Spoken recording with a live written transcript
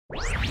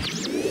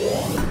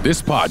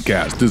This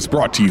podcast is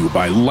brought to you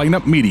by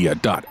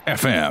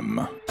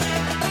lineupmedia.fm.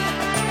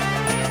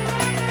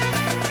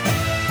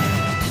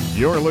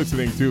 You're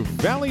listening to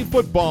Valley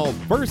Football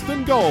First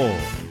and Goal,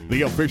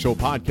 the official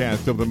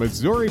podcast of the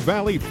Missouri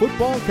Valley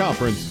Football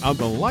Conference on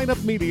the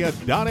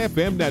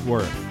lineupmedia.fm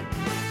network.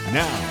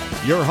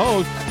 Now, your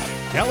host,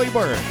 Kelly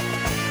Burke.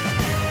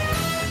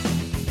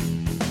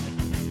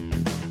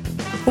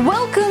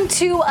 Welcome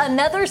to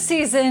another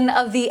season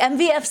of the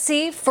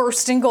MVFC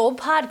First and Goal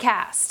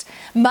podcast.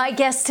 My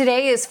guest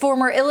today is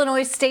former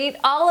Illinois State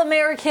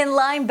All-American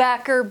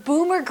linebacker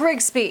Boomer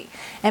Grigsby.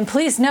 And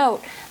please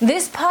note,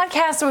 this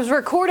podcast was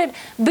recorded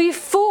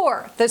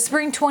before the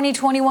spring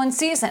 2021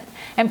 season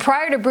and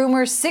prior to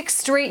Boomer's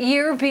sixth straight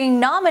year being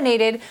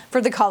nominated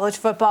for the College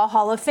Football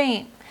Hall of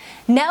Fame.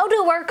 Now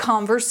to our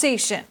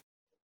conversation.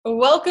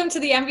 Welcome to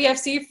the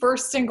MVFC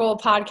First and Goal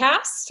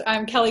podcast.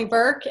 I'm Kelly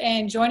Burke,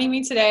 and joining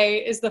me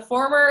today is the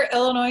former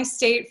Illinois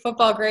State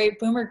football great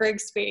Boomer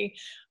Grigsby.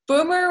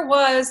 Boomer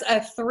was a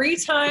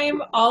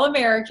three-time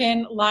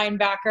All-American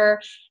linebacker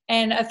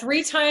and a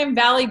three-time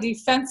Valley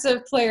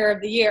Defensive Player of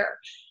the Year.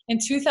 In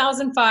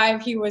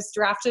 2005, he was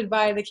drafted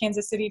by the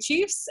Kansas City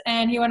Chiefs,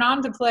 and he went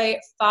on to play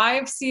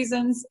 5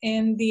 seasons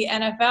in the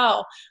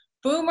NFL.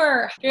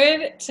 Boomer,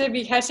 good to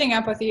be catching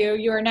up with you.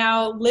 You are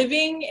now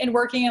living and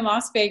working in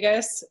Las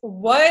Vegas.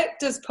 What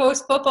does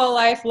post-football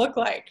life look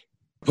like?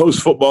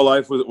 Post-football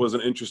life was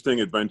an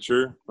interesting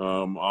adventure.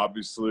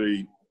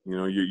 Obviously, you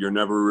know, you're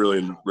never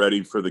really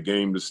ready for the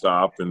game to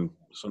stop, and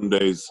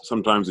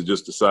sometimes it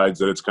just decides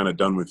that it's kind of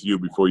done with you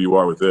before you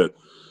are with it.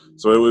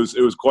 So it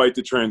was quite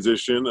the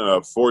transition.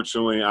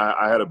 Fortunately,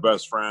 I had a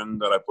best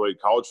friend that I played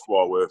college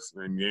football with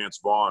named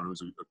Yance Vaughn,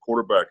 who's a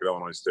quarterback at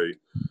Illinois State,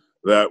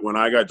 that when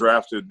I got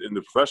drafted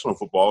into professional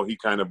football, he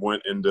kind of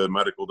went into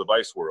medical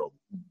device world.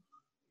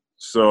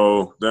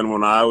 So then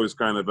when I was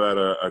kind of at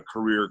a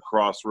career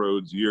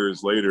crossroads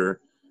years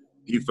later,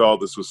 he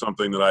felt this was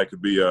something that I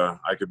could be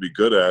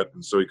good at,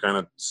 and so he kind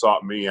of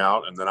sought me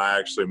out, and then I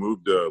actually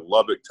moved to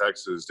Lubbock,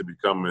 Texas, to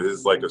become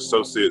his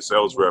associate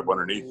sales rep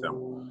underneath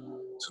him.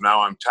 So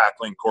now I'm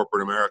tackling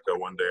corporate America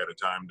one day at a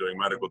time, doing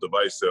medical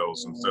device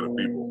sales instead of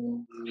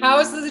people. How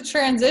has the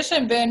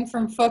transition been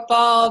from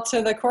football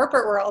to the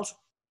corporate world?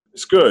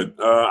 It's good.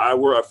 I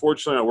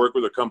work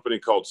with a company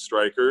called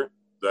Stryker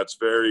that's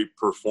very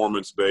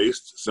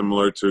performance-based,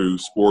 similar to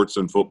sports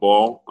and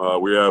football.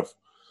 We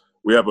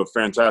have a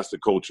fantastic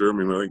culture. I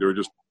mean, I think they were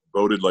just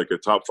voted like a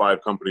top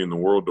 5 company in the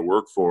world to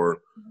work for.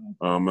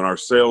 And our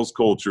sales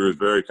culture is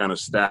very kind of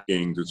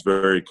stacking. It's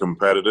very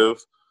competitive,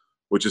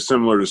 which is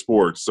similar to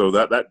sports. So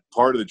that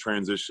part of the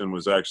transition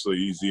was actually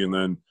easy. And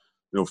then,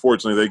 you know,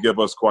 fortunately, they give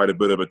us quite a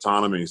bit of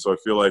autonomy. So I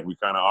feel like we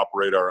kind of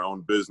operate our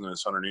own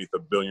business underneath a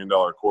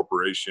billion-dollar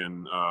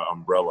corporation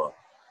umbrella.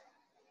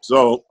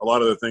 So a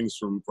lot of the things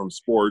from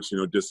sports, you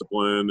know,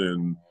 discipline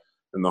and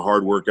the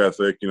hard work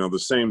ethic, you know, the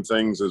same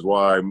things as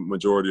why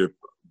majority of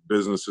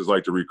businesses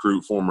like to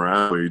recruit former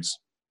athletes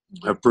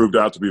have proved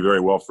out to be very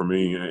well for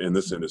me in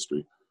this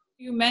industry.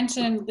 You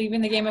mentioned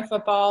leaving the game of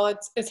football.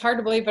 It's hard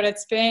to believe, but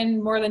it's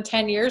been more than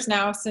 10 years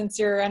now since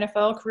your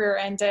NFL career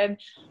ended.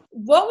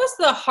 What was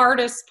the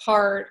hardest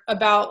part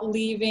about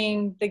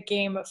leaving the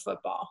game of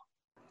football?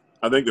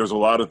 I think there's a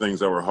lot of things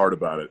that were hard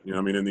about it. You know,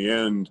 I mean, in the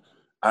end,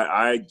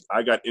 I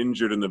got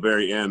injured in the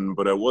very end,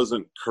 but it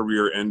wasn't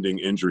career-ending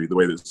injury the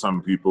way that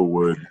some people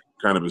would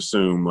kind of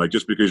assume. Like,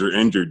 just because you're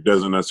injured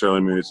doesn't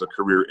necessarily mean it's a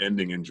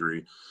career-ending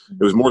injury.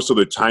 It was more so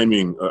the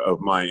timing of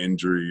my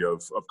injury,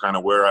 of kind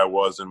of where I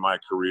was in my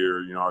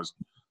career. You know, I was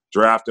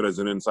drafted as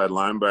an inside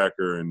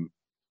linebacker and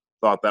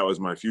thought that was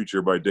my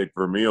future by Dick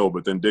Vermeil,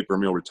 but then Dick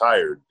Vermeil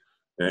retired.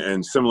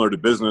 And similar to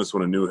business,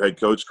 when a new head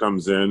coach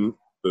comes in,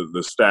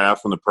 the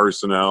staff and the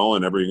personnel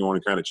and everyone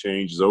kind of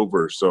changes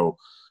over. So,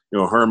 you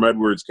know, Herm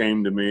Edwards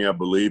came to me, I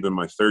believe, in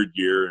my 3rd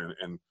year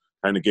and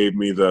kind of gave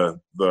me the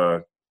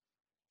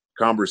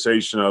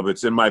conversation of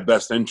it's in my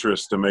best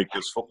interest to make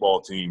this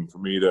football team for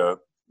me to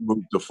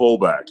move to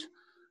fullback.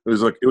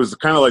 It was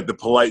kind of like the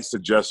polite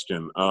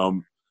suggestion.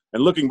 And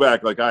looking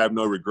back, like, I have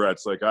no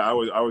regrets. Like, I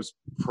was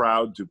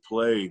proud to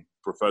play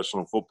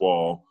professional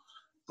football,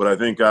 but I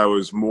think I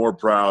was more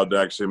proud to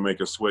actually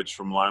make a switch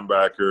from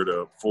linebacker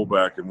to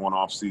fullback in one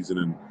off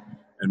season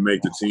and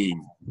make the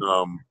team.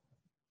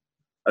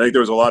 I think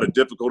there was a lot of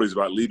difficulties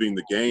about leaving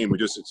the game.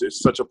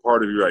 It's such a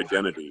part of your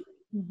identity.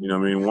 You know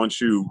what I mean? Once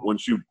you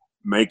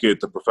make it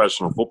to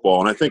professional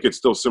football, and I think it's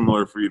still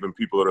similar for even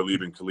people that are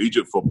leaving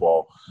collegiate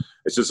football.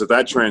 It's just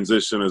that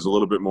transition is a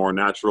little bit more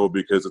natural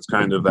because it's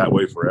kind of that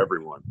way for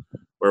everyone.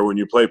 Where when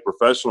you play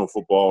professional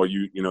football,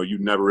 you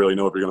never really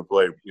know if you're going to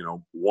play, you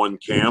know, 1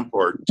 camp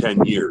or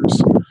 10 years.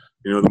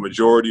 You know, the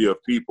majority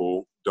of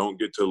people don't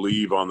get to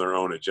leave on their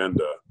own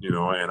agenda, you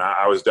know, and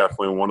I was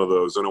definitely one of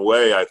those. In a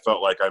way, I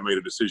felt like I made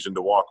a decision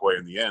to walk away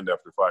in the end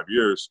after 5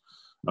 years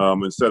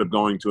instead of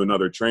going to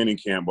another training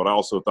camp, but I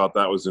also thought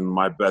that was in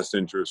my best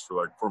interest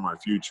for my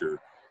future.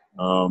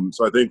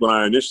 So I think when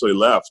I initially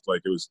left,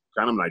 like, it was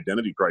kind of an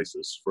identity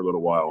crisis for a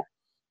little while.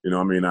 You know,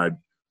 I mean, I'd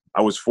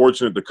I was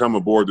fortunate to come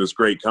aboard this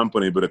great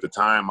company, but at the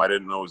time I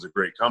didn't know it was a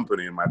great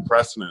company. And my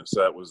precedent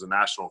set was the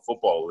National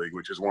Football League,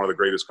 which is one of the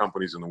greatest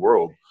companies in the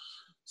world.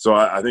 So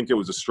I think it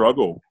was a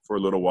struggle for a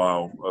little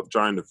while of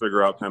trying to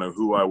figure out kind of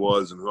who I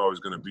was and who I was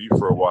going to be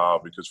for a while,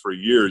 because for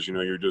years,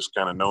 you're just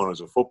kind of known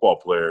as a football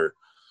player.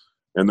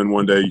 And then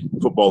one day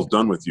football's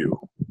done with you,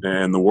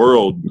 and the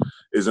world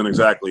isn't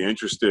exactly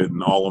interested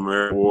in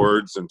All-American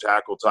awards and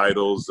tackle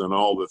titles and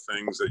all the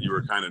things that you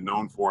were kind of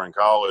known for in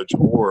college.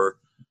 Or,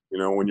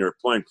 when you're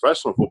playing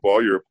professional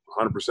football, you're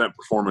 100%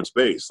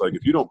 performance-based. Like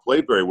if you don't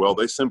play very well,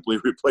 they simply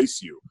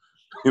replace you.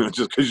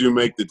 Just because you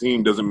make the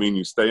team doesn't mean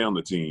you stay on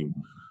the team.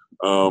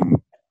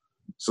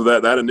 So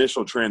that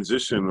initial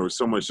transition, there was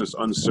so much just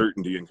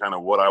uncertainty in kind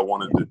of what I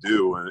wanted to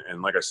do.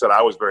 And like I said,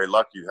 I was very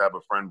lucky to have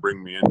a friend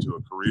bring me into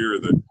a career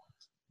that,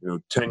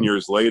 10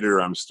 years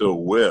later I'm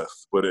still with,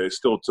 but it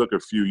still took a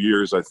few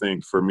years, I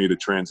think, for me to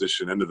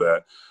transition into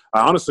that.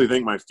 I honestly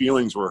think my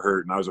feelings were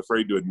hurt and I was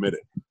afraid to admit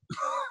it.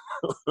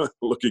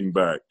 Looking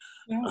back,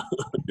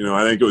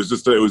 I think it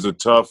was a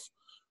tough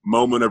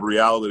moment of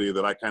reality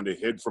that I kind of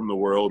hid from the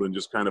world and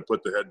just kind of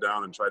put the head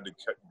down and tried to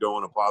go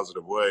in a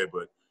positive way.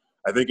 But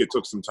I think it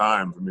took some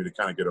time for me to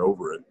kind of get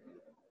over it.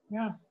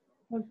 Yeah.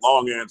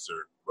 Long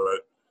answer,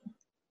 but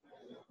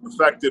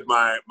affected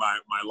my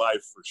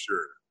life for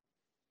sure.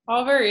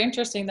 All very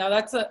interesting, though.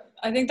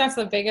 I think that's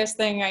the biggest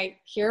thing I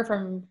hear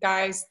from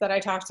guys that I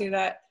talk to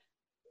that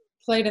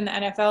played in the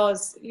NFL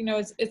is,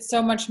 it's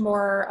so much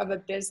more of a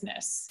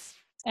business.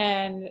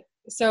 And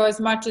so as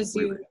much as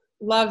you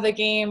love the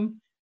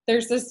game,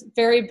 there's this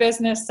very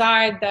business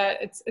side that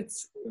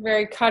it's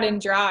very cut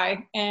and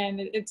dry,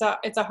 and it's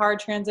a hard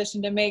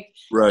transition to make.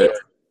 Right.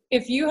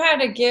 If you had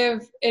to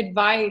give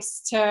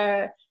advice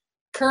to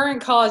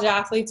current college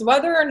athletes,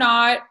 whether or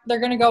not they're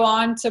going to go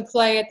on to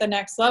play at the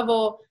next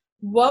level,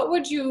 what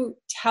would you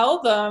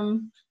tell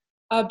them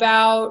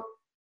about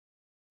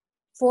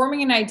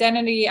forming an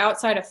identity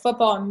outside of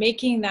football and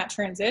making that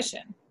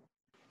transition?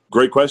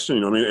 Great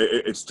question.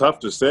 It's tough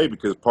to say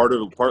because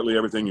partly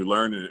everything you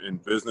learn in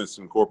business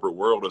and corporate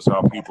world is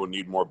how people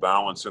need more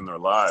balance in their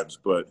lives.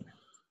 But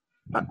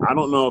I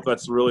don't know if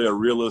that's really a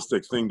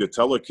realistic thing to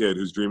tell a kid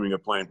who's dreaming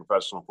of playing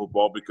professional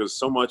football, because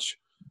so much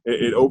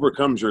it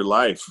overcomes your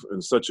life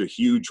in such a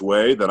huge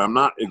way that I'm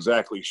not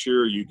exactly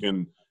sure you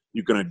can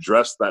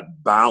address that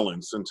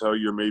balance until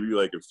you're maybe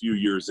like a few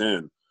years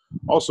in.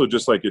 Also,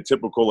 just like a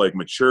typical like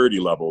maturity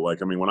level.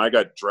 When I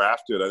got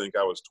drafted, I think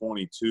I was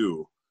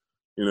 22.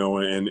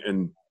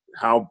 And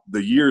how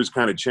the years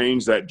kind of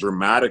change that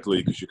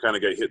dramatically, because you kind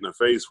of get hit in the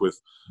face with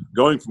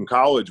going from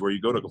college where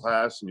you go to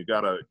class and you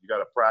got a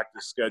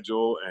practice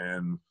schedule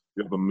and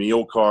you have a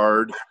meal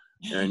card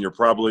and you're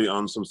probably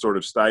on some sort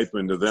of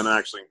stipend, to then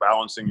actually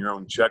balancing your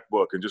own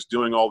checkbook and just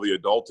doing all the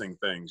adulting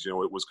things.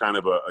 It was kind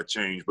of a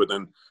change. But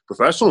then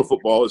professional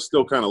football is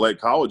still kind of like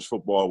college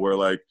football, where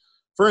like,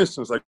 for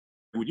instance, like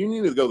when you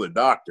need to go to the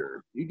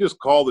doctor, you just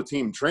call the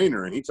team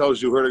trainer and he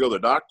tells you where to go to the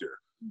doctor.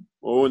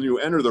 Well, when you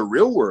enter the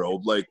real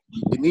world, like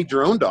you need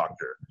your own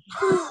doctor.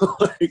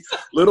 Like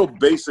little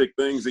basic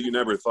things that you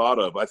never thought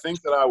of. I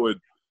think that if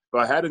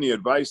I had any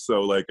advice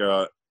though, like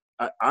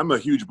I'm a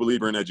huge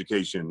believer in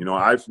education.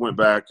 I went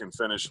back and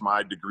finished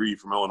my degree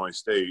from Illinois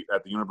State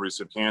at the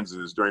University of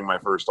Kansas during my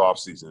first off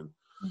season.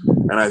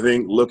 And I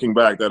think looking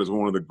back, that is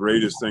one of the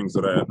greatest things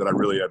that I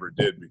really ever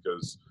did,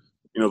 because,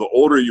 the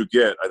older you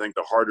get, I think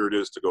the harder it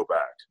is to go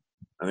back.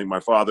 I think my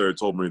father had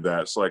told me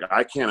that. So like,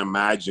 I can't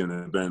imagine it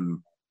had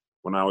been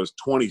when I was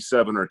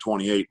 27 or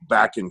 28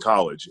 back in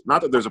college.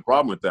 Not that there's a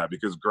problem with that,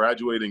 because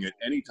graduating at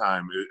any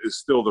time is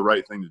still the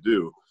right thing to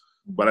do.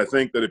 But I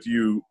think that if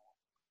you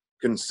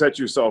can set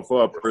yourself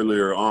up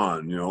earlier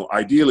on,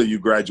 ideally you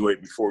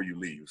graduate before you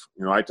leave.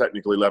 I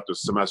technically left a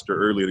semester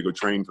early to go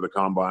train for the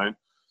combine.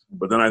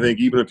 But then I think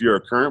even if you're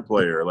a current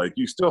player, like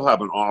you still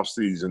have an off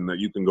season that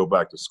you can go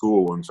back to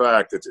school. In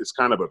fact, it's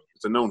kind of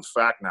it's a known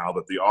fact now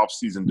that the off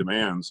season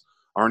demands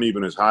aren't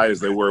even as high as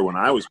they were when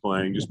I was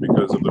playing, just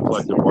because of the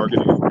collective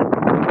bargaining.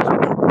 I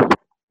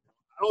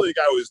don't think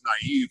I was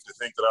naive to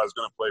think that I was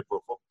going to play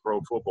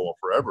pro football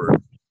forever,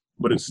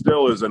 but it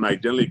still is an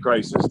identity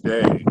crisis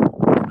day,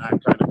 and that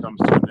kind of comes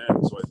to an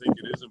end. So I think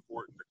it is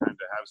important to kind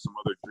of have some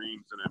other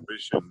dreams and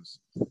ambitions,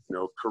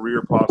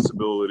 career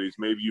possibilities.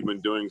 Maybe you've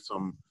been doing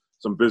some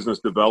business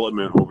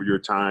development over your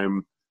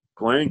time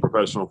playing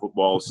professional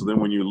football. So then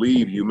when you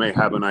leave, you may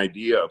have an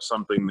idea of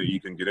something that you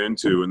can get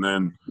into. And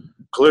then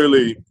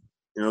clearly,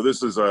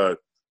 this is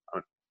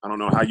I don't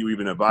know how you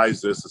even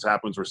advise this. This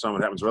happens for some,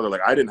 it happens for others.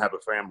 Like I didn't have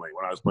a family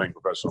when I was playing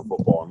professional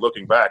football. And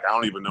looking back, I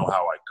don't even know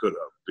how I could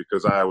have,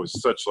 because I was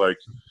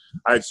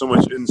I had so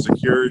much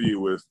insecurity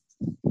with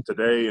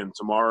today and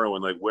tomorrow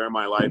and like where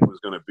my life was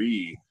going to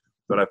be,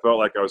 that I felt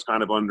like I was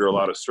kind of under a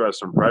lot of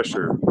stress and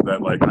pressure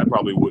that like I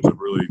probably wouldn't have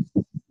really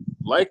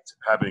liked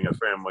having a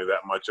family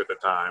that much at the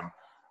time.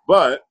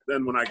 But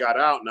then when I got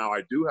out, now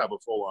I do have a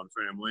full-on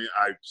family.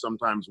 I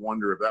sometimes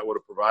wonder if that would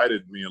have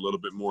provided me a little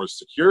bit more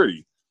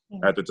security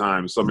at the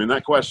time. So,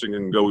 that question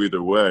can go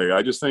either way.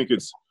 I just think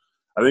it's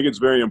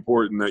very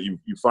important that you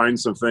find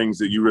some things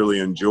that you really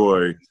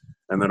enjoy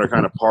and that are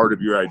kind of part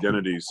of your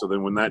identity. So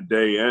then when that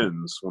day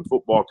ends, when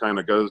football kind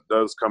of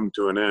does come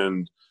to an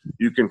end,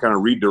 you can kind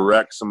of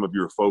redirect some of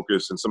your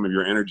focus and some of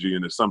your energy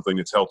into something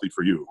that's healthy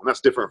for you. And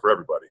that's different for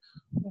everybody.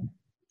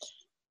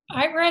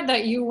 I read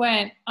that you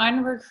went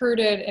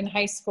unrecruited in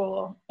high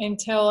school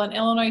until an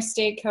Illinois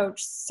State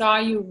coach saw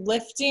you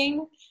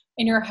lifting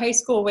in your high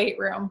school weight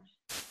room.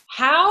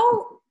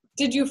 How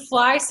did you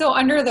fly so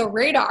under the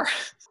radar?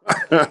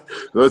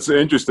 That's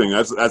interesting.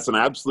 That's an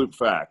absolute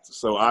fact.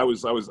 So I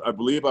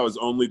believe I was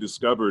only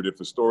discovered, if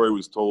the story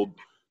was told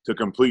to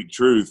complete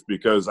truth,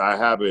 because I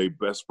had a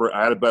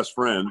best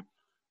friend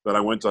that I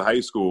went to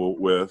high school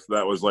with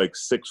that was like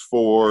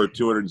 6'4",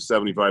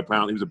 275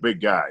 pounds. He was a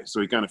big guy.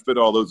 So he kind of fit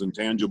all those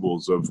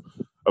intangibles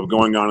of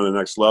going on to the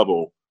next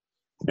level.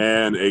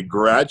 And a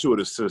graduate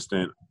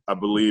assistant, I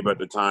believe at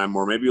the time,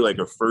 or maybe like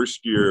a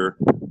first year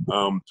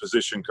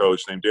position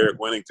coach named Derek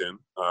Winnington,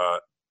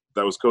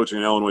 that was coaching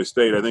at Illinois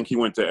State. I think he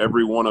went to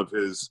every one of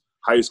his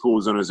high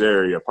schools in his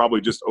area, probably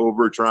just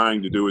over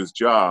trying to do his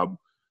job,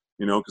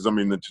 because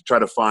to try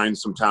to find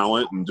some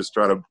talent and just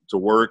try to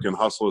work and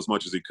hustle as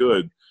much as he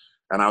could.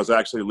 And I was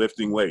actually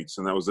lifting weights,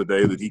 and that was the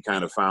day that he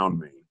kind of found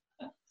me.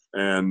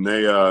 And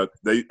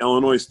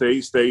Illinois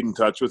State stayed in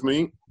touch with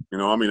me.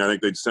 I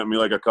think they'd sent me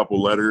like a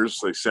couple letters.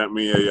 They sent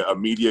me a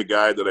media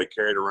guide that I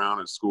carried around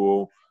at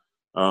school.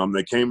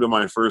 They came to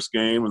my first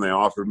game and they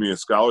offered me a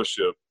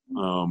scholarship.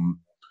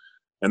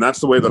 And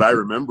that's the way that I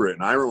remember it.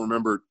 And I don't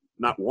remember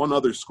not one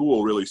other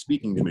school really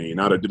speaking to me,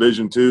 not a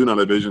Division II, not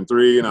a Division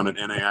III, not an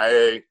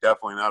NAIA,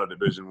 definitely not a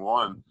Division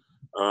I.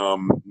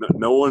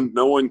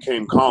 No one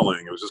came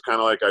calling. It was just kind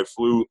of like I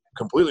flew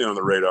completely on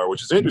the radar,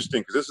 which is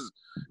interesting because this is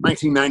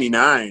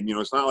 1999.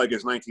 It's not like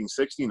it's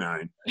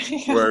 1969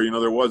 where,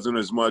 there wasn't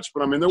as much.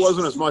 But, there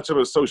wasn't as much of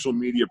a social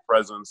media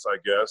presence, I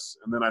guess.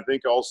 And then I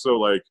think also,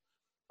 like,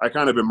 I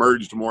kind of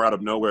emerged more out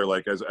of nowhere,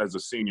 like as a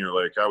senior.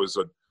 Like I was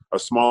a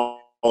smaller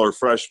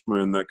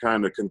freshman that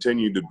kind of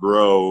continued to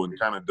grow and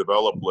kind of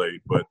develop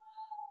late. But,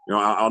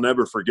 I'll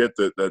never forget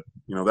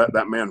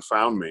that man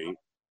found me.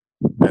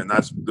 And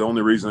that's the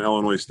only reason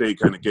Illinois State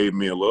kind of gave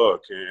me a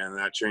look, and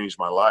that changed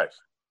my life.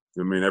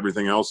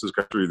 Everything else is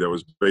country that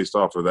was based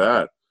off of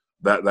that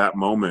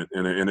moment.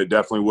 And it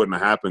definitely wouldn't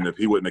have happened if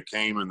he wouldn't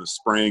have came in the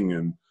spring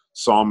and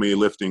saw me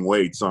lifting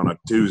weights on a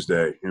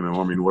Tuesday,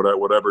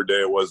 whatever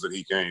day it was that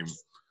he came.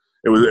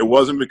 It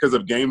wasn't because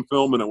of game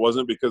film, and it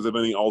wasn't because of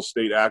any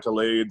all-state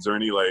accolades or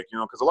any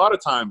because a lot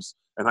of times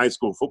in high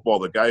school football,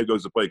 the guy who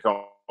goes to play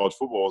college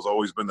football has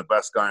always been the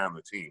best guy on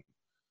the team.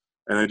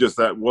 And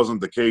that wasn't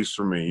the case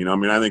for me.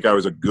 I think I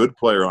was a good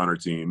player on our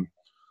team.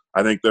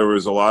 I think there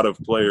was a lot of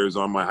players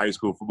on my high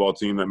school football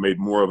team that made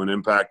more of an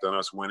impact on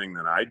us winning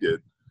than I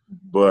did.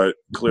 But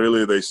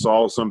clearly they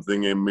saw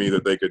something in me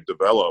that they could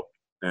develop,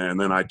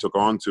 and then I took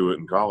on to it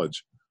in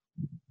college.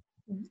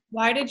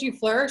 Why did you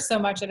flourish so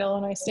much at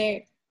Illinois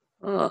State?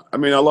 A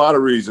lot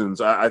of reasons.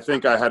 I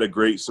think I had a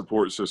great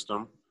support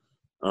system.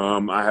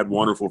 I had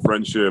wonderful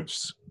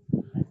friendships.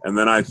 And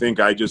then I think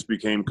I just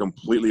became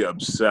completely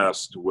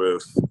obsessed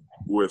with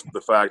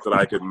the fact that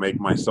I could make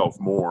myself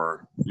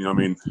more.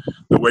 The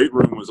weight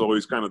room was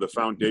always kind of the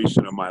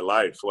foundation of my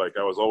life. Like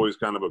I was always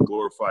kind of a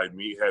glorified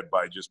meathead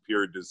by just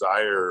pure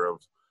desire of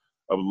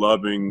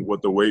loving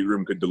what the weight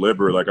room could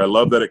deliver. Like I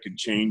love that it could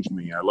change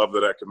me. I love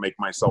that I could make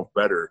myself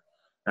better.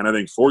 And I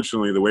think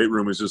fortunately the weight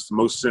room is just the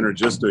most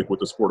synergistic with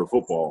the sport of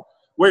football.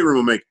 Weight room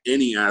will make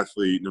any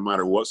athlete, no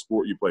matter what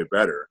sport you play,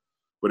 better.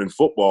 But in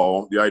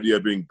football, the idea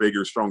of being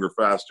bigger, stronger,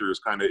 faster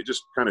is it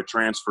just kind of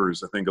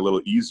transfers, I think, a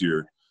little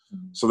easier.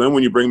 So then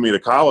when you bring me to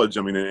college,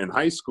 in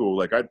high school,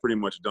 like I'd pretty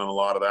much done a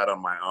lot of that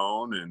on my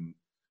own. And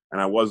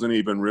I wasn't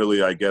even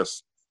really, I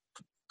guess,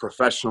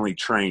 professionally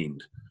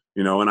trained,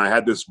 and I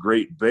had this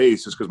great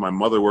base just because my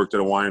mother worked at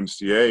a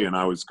YMCA, and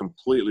I was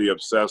completely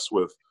obsessed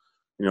with,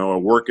 a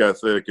work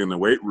ethic in the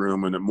weight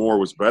room, and that more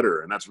was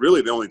better. And that's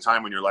really the only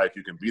time in your life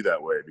you can be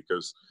that way,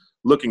 because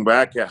looking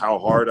back at how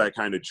hard I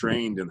kind of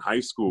trained in high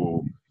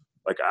school,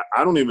 like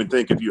I don't even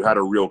think if you had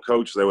a real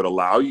coach, they would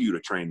allow you to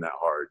train that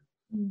hard,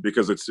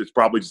 because it's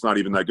probably just not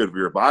even that good for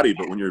your body.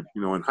 But when you're,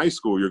 in high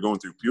school, you're going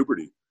through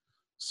puberty.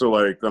 So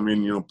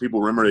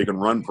people remember they can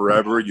run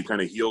forever. You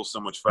kind of heal so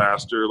much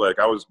faster. Like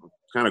I was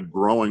kind of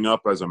growing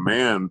up as a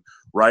man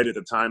right at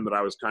the time that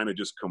I was kind of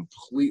just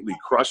completely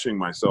crushing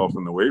myself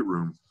in the weight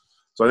room.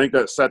 So I think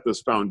that set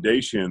this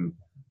foundation.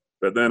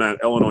 But then at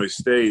Illinois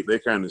State, they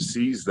kind of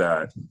seized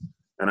that.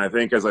 And I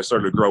think as I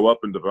started to grow up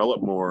and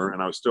develop more,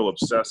 and I was still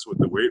obsessed with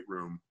the weight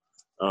room,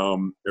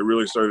 it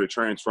really started to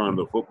transfer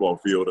onto the football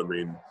field.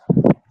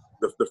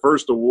 The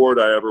first award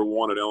I ever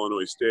won at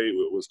Illinois State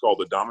was called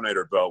the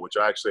Dominator Belt, which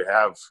I actually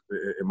have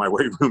in my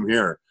weight room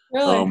here.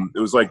 Really? It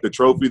was like the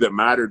trophy that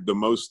mattered the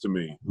most to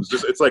me.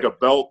 It's like a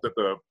belt that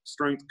the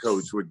strength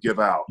coach would give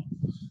out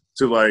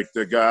to like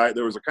the guy.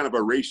 There was a kind of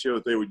a ratio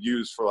that they would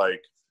use for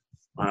like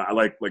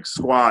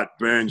squat,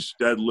 bench,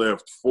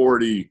 deadlift,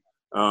 40,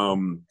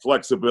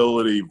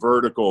 flexibility,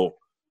 vertical,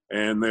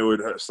 and they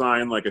would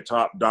assign like a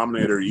top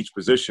dominator at each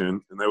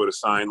position, and they would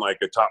assign like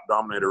a top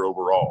dominator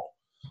overall.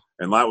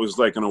 And that was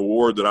like an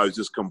award that I was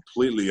just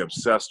completely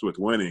obsessed with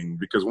winning,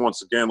 because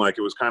once again, like,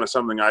 it was kind of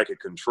something I could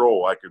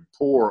control. I could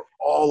pour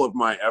all of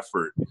my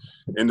effort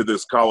into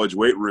this college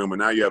weight room, and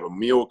now you have a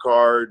meal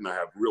card and I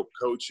have real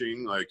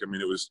coaching. Like, I mean,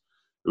 it was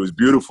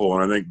beautiful.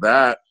 And I think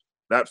that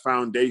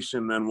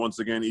foundation then, once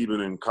again,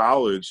 even in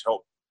college,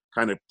 helped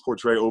kind of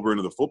portray over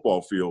into the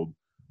football field,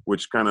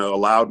 which kind of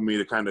allowed me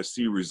to kind of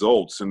see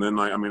results. And then,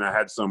 I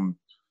had some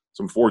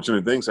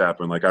fortunate things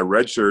happen. Like, I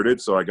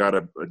redshirted, so I got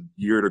a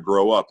year to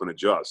grow up and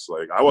adjust.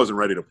 Like, I wasn't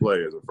ready to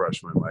play as a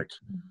freshman. Like,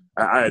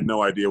 I had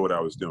no idea what I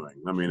was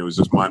doing. I mean, it was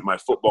just my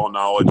football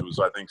knowledge was,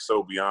 I think,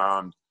 so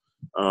behind,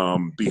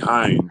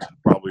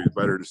 probably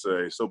better to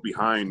say, so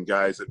behind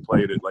guys that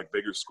played at like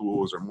bigger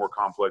schools or more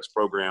complex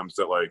programs,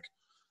 that like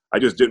I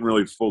just didn't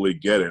really fully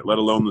get it, let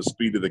alone the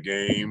speed of the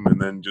game.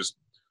 And then just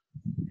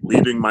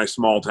leaving my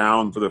small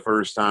town for the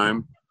first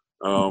time.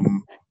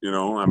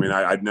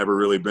 I'd never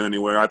really been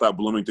anywhere. I thought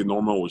Bloomington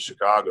Normal was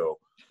Chicago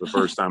the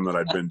first time that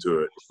I'd been to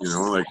it.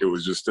 Like, it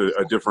was just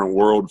a different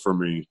world for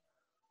me.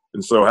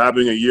 And so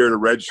having a year to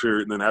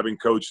redshirt, and then having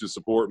coaches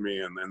support me,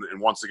 and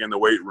once again the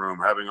weight room,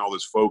 having all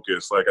this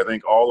focus, like, I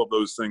think all of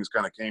those things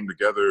kind of came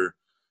together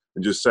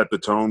and just set the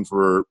tone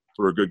for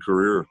a good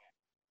career.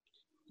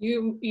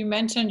 You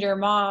mentioned your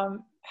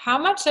mom. How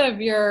much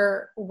of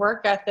your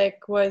work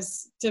ethic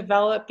was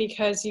developed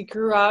because you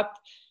grew up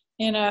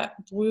in a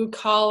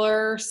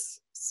blue-collar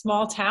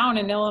small town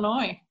in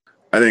Illinois?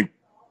 I think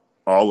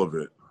all of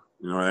it.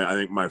 I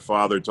think my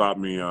father taught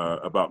me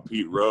about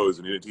Pete Rose,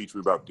 and he didn't teach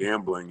me about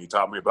gambling. He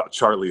taught me about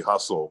Charlie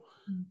Hustle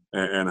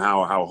and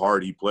how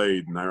hard he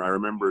played. And I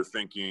remember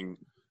thinking,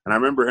 and I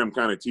remember him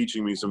kind of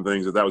teaching me some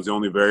things that was the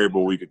only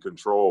variable we could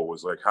control,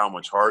 was like how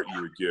much heart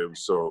you would give.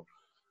 So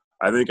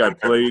I think I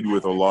played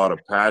with a lot of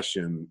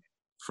passion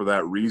for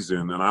that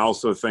reason. And I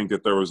also think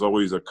that there was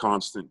always a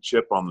constant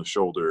chip on the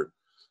shoulder.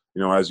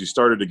 As you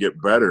started to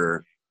get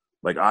better,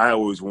 like, I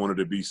always wanted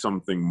to be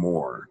something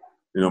more.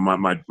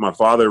 My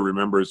father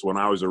remembers when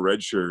I was a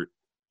redshirt,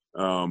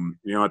 at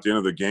the end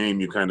of the game,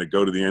 you kind of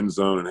go to the end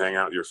zone and hang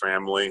out with your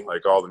family.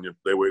 Like,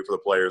 they wait for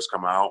the players to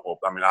come out. Well,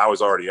 I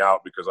was already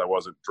out because I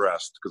wasn't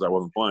dressed, because I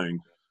wasn't playing.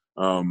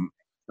 And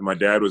my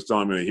dad was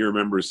telling me that he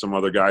remembers some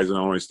other guys in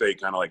Illinois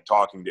State kind of like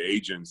talking to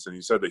agents, and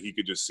he said that he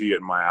could just see it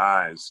in my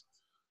eyes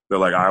that,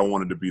 like, I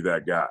wanted to be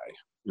that guy.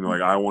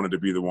 Like, I wanted to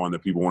be the one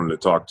that people wanted to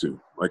talk to.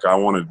 Like, I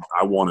wanted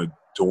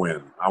to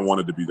win. I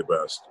wanted to be the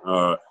best.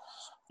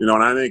 And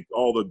I think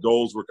all the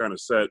goals were kind of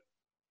set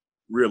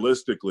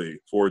realistically,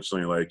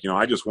 fortunately. Like,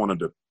 I just wanted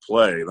to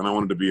play. Then I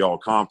wanted to be all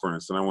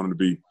conference. Then I wanted to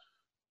be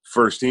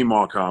first team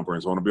all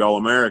conference. I want to be all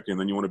American.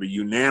 Then you want to be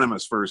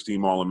unanimous first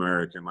team all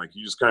American. Like,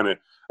 you just kind of,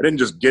 I didn't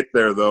just get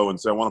there though and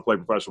say, I want to play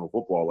professional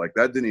football. Like,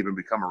 that didn't even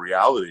become a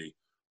reality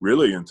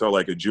really until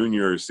like a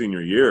junior or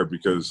senior year,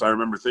 because I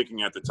remember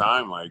thinking at the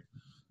time, like,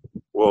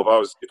 well, if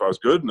I was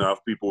good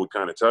enough, people would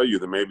kind of tell you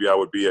that maybe I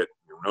would be at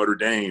Notre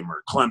Dame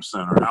or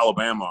Clemson or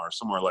Alabama or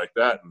somewhere like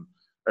that. And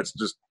that's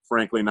just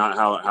frankly not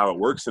how it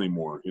works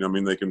anymore.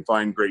 They can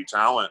find great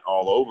talent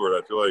all over.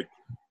 I feel like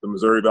the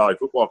Missouri Valley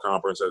Football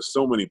Conference has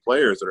so many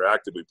players that are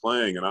actively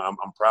playing, and I'm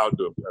proud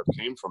to have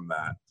came from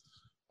that.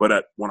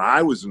 But when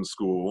I was in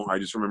school, I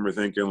just remember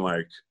thinking,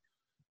 like,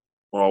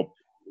 well,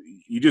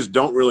 you just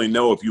don't really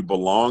know if you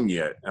belong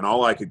yet. And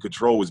all I could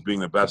control was being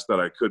the best that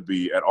I could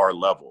be at our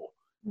level.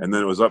 And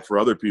then it was up for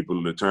other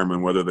people to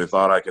determine whether they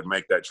thought I could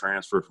make that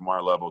transfer from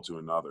our level to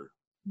another.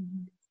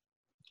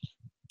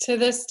 To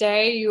this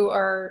day, you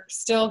are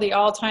still the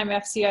all-time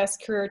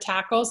FCS career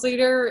tackles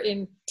leader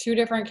in 2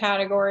 different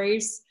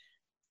categories.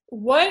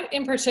 What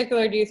in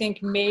particular do you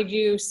think made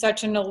you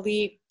such an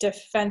elite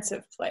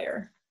defensive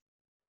player?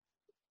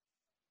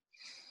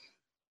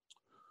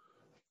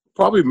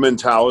 Probably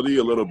mentality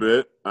a little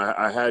bit.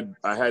 I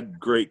had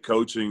great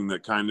coaching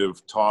that kind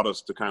of taught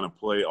us to kind of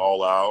play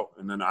all out.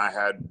 And then I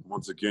had,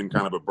 once again,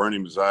 kind of a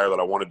burning desire that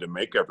I wanted to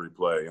make every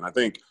play. And I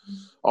think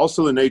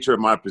also the nature of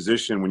my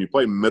position, when you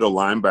play middle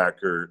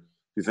linebacker, if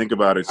you think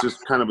about it, it's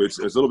just kind of, it's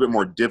a little bit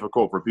more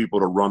difficult for people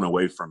to run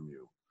away from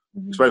you,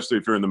 especially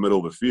if you're in the middle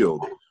of the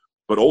field.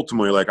 But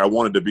ultimately, like, I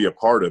wanted to be a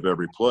part of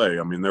every play.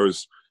 I mean,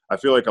 I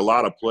feel like a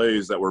lot of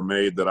plays that were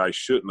made that I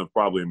shouldn't have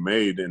probably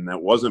made, and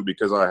that wasn't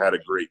because I had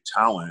a great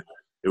talent.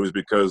 It was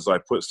because I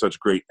put such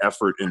great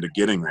effort into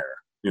getting there.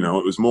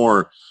 It was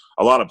more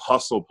a lot of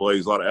hustle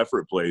plays, a lot of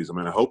effort plays. I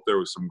mean, I hope there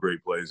was some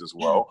great plays as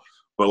well,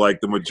 but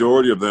like the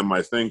majority of them,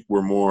 I think,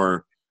 were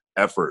more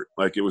effort.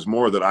 Like, it was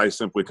more that I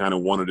simply kind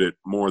of wanted it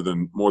more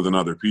than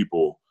other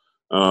people.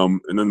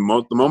 And then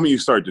the moment you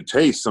start to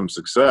taste some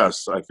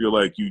success, I feel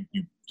like you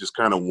just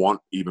kind of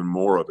want even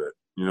more of it.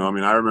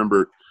 I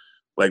remember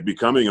like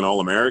becoming an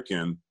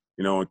All-American,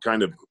 and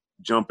kind of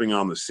jumping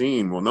on the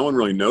scene. Well, no one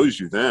really knows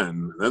you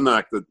then. Then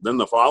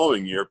the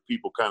following year,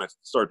 people kind of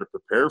start to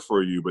prepare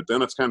for you. But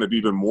then it's kind of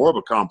even more of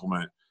a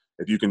compliment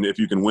if you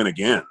can win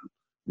again.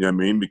 You know what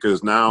I mean?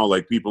 Because now,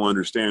 like, people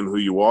understand who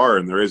you are,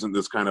 and there isn't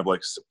this kind of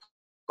like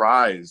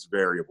surprise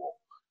variable.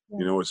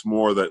 Yeah. It's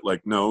more that,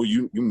 like, no,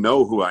 you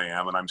know who I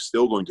am, and I'm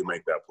still going to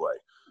make that play.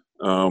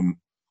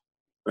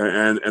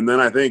 And then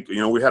I think,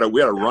 we had a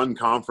run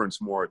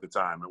conference more at the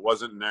time. It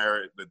wasn't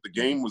there. The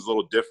game was a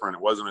little different.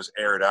 It wasn't as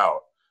aired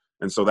out.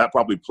 And so that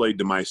probably played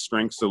to my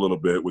strengths a little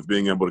bit with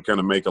being able to kind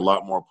of make a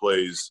lot more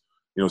plays,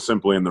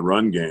 simply in the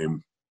run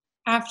game.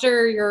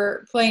 After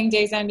your playing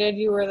days ended,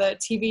 you were the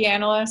TV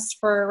analyst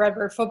for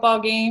Redbird football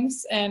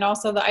games and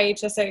also the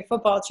IHSA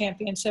football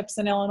championships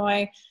in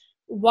Illinois.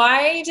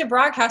 Why did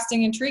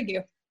broadcasting intrigue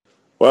you?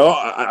 Well,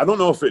 I don't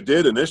know if it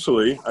did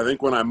initially. I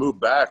think when I moved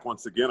back,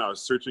 once again, I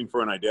was searching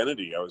for an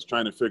identity. I was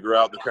trying to figure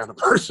out the kind of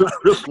person I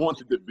really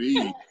wanted to be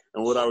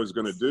and what I was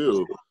going to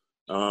do.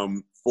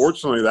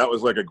 Fortunately, that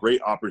was like a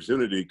great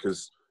opportunity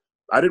because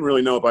I didn't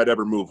really know if I'd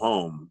ever move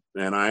home.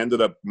 And I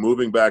ended up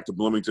moving back to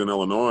Bloomington,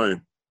 Illinois,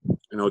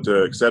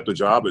 to accept a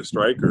job at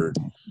Stryker.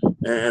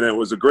 And it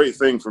was a great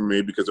thing for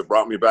me because it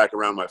brought me back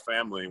around my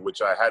family,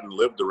 which I hadn't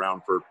lived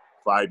around for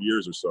 5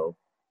 years or so.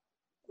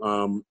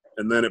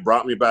 And then it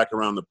brought me back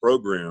around the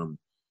program.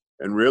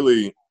 And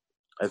really,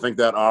 I think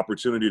that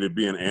opportunity to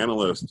be an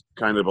analyst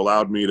kind of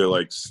allowed me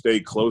to stay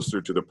closer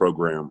to the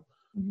program.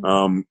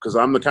 Because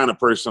I'm the kind of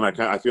person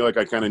I feel like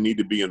I kind of need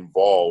to be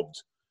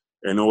involved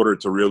in order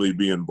to really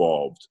be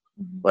involved.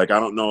 I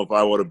don't know if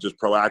I would have just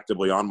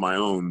proactively on my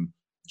own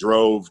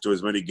drove to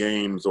as many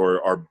games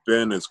or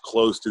been as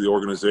close to the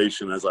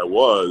organization as I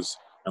was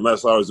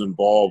unless I was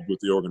involved with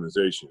the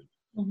organization.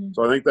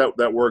 So I think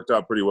that worked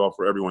out pretty well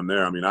for everyone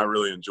there. I mean, I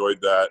really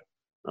enjoyed that.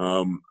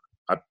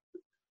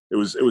 It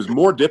was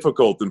more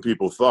difficult than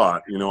people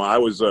thought. I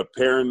was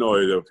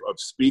paranoid of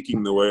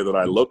speaking the way that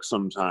I look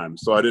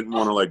sometimes. So I didn't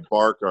want to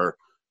bark or,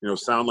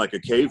 sound like a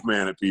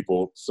caveman at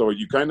people. So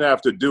you kind of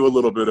have to do a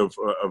little bit of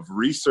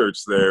research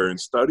there and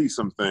study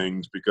some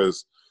things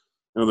because,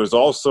 there's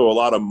also a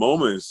lot of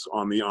moments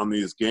on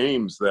these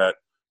games that,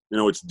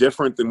 it's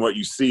different than what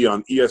you see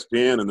on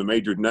ESPN and the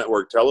major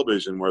network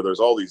television where there's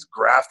all these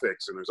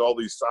graphics and there's all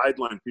these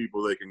sideline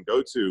people they can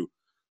go to.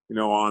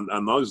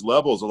 On those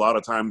levels, a lot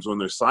of times when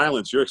there's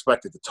silence, you're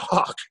expected to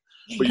talk,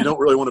 but you don't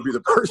really want to be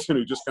the person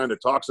who just kind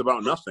of talks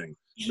about nothing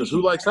because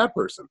who likes that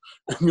person?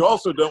 And you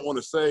also don't want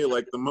to say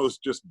the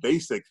most just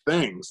basic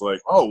things like,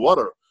 oh,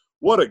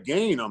 what a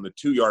gain on the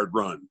 2-yard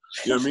run.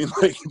 You know what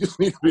I mean? You just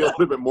need to be a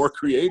little bit more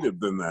creative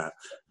than that.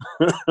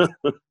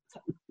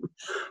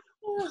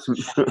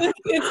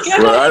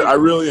 But I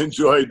really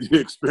enjoyed the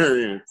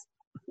experience.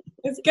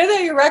 It's good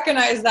that you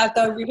recognize that,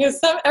 though,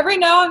 because every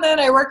now and then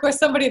I work with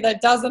somebody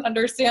that doesn't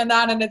understand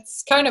that, and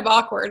it's kind of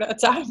awkward at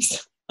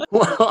times.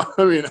 Well,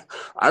 I mean,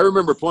 I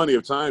remember plenty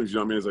of times,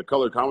 as a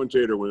color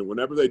commentator,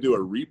 whenever they do a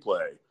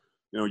replay,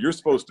 you're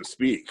supposed to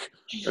speak.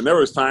 And there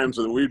was times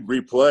when we'd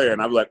replay,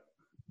 and I'm like,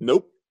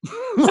 nope.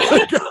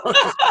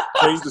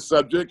 Change the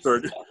subject,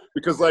 or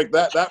because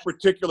that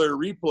particular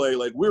replay,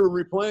 we were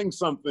replaying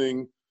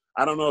something.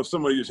 I don't know if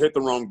somebody just hit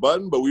the wrong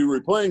button, but we were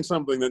replaying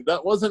something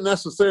that wasn't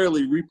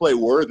necessarily replay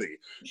worthy.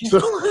 So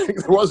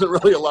there wasn't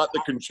really a lot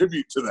to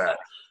contribute to that.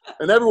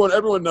 And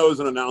everyone knows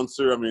an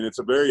announcer. I mean, it's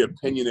a very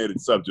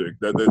opinionated subject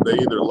that they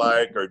either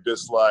like or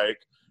dislike,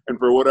 and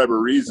for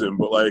whatever reason.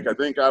 But I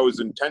think I was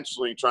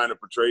intentionally trying to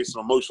portray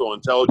some emotional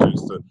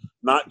intelligence to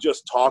not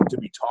just talk to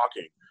be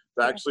talking,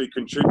 to actually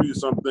contribute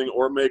something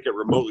or make it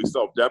remotely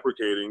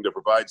self-deprecating to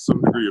provide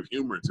some degree of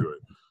humor to it.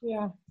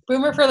 Yeah.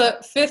 Boomer, for the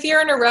 5th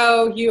year in a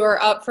row, you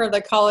are up for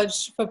the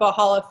College Football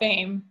Hall of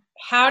Fame.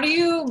 How do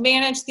you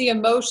manage the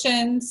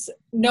emotions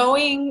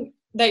knowing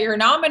that you're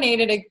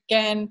nominated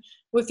again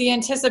with the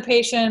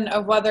anticipation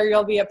of whether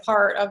you'll be a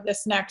part of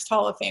this next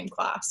Hall of Fame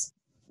class?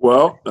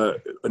 Well,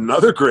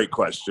 another great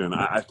question.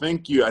 I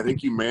think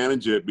you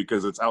manage it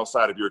because it's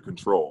outside of your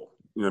control.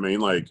 You know what I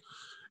mean?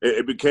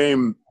 It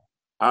became,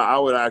 I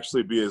would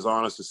actually be as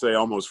honest to say,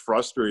 almost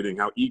frustrating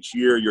how each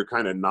year you're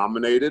kind of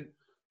nominated.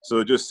 So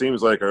it just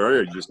seems like, all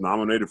right, you're just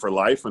nominated for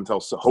life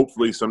until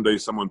hopefully someday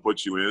someone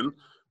puts you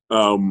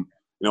in.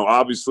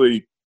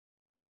 Obviously,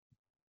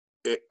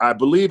 I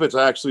believe it's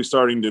actually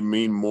starting to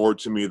mean more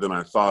to me than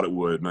I thought it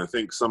would. And I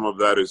think some of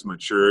that is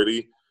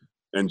maturity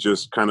and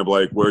just kind of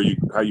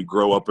how you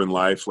grow up in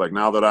life.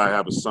 Now that I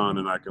have a son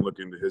and I can look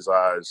into his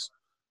eyes,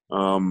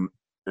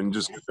 and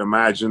just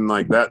imagine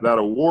that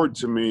award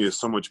to me is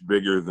so much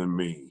bigger than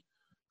me.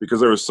 Because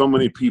there were so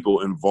many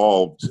people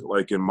involved,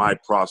 in my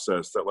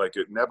process that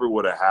it never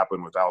would have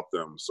happened without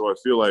them. So I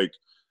feel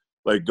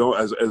go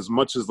as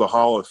much as the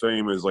Hall of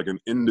Fame is an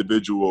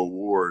individual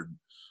award,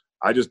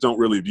 I just don't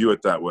really view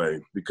it that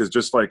way. Because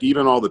just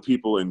even all the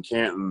people in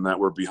Canton that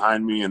were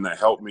behind me and that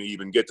helped me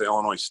even get to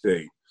Illinois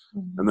State,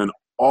 and then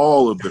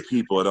all of the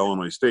people at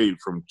Illinois State,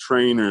 from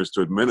trainers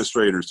to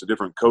administrators to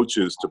different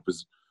coaches to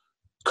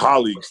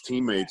colleagues,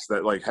 teammates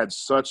that had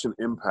such an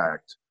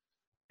impact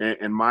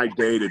and my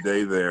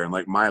day-to-day there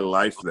and my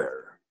life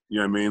there. You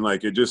know what I mean?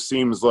 It just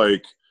seems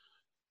that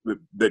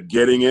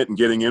getting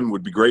in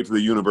would be great for the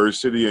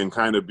university and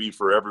kind of be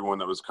for everyone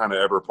that was kind of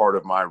ever part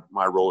of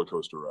my roller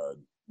coaster ride.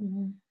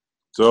 Mm-hmm.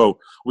 So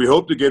we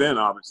hope to get in,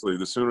 obviously.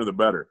 The sooner the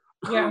better.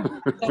 Yeah,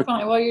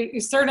 definitely. Well, you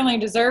certainly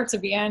deserve to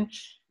be in.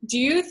 Do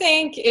you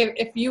think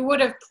if you would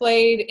have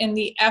played in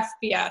the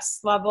FBS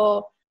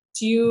level,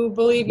 do you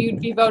believe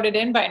you'd be voted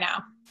in by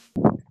now?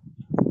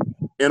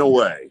 In a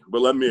way,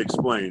 but let me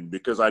explain,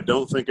 because I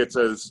don't think it's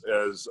as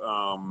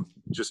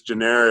just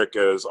generic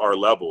as our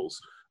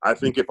levels. I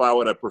think if I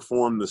would have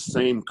performed the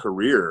same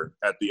career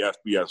at the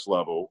FBS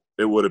level,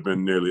 it would have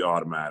been nearly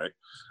automatic.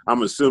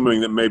 I'm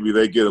assuming that maybe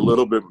they get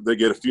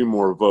a few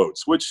more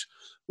votes, which,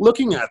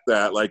 looking at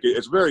that, like,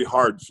 it's very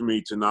hard for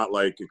me to not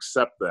like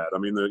accept that. I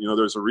mean,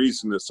 there's a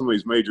reason that some of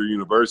these major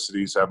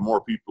universities have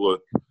more people,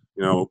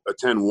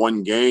 attend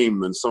one game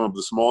than some of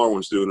the smaller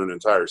ones do in an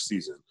entire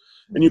season.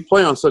 And you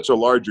play on such a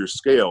larger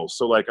scale.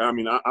 So, like, I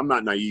mean, I'm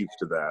not naive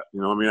to that.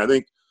 I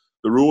think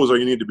the rules are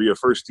you need to be a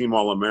first-team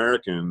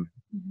All-American,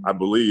 I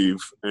believe.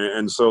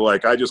 And so,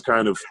 like, I just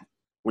kind of,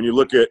 when you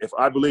look at, if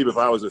I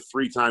was a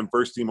 3-time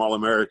first-team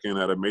All-American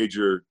at a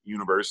major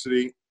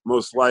university,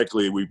 most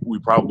likely we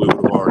probably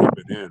would have already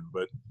been in.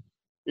 But,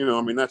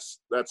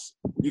 that's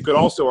you could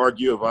also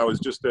argue if I was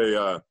just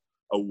a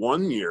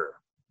 1-year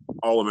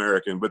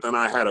All-American, but then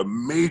I had a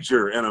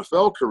major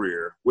NFL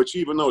career, which,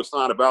 even though it's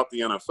not about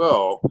the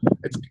NFL,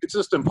 it's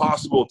just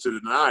impossible to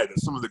deny that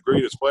some of the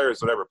greatest players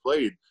that ever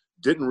played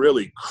didn't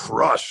really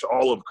crush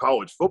all of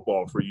college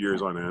football for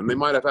years on end. They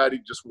might have had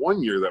just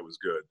 1 year that was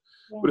good.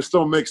 Yeah. But it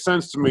still makes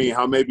sense to me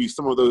how maybe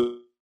some of those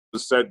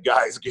said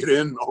guys get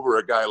in over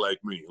a guy like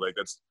me. Like,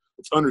 it's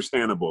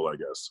understandable, I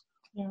guess.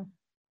 Yeah.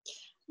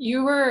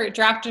 You were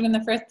drafted in the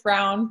 5th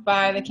round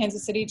by the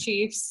Kansas City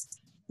Chiefs.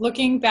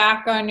 Looking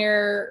back on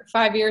your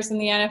 5 years in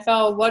the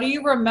NFL, what do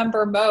you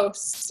remember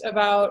most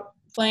about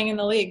playing in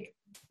the league?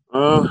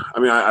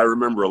 I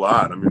remember a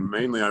lot.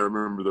 Mainly I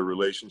remember the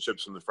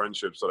relationships and the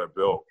friendships that I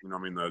built.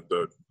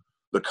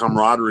 The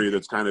camaraderie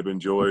that's kind of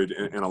enjoyed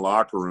in a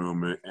locker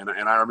room. And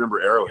I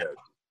remember Arrowhead.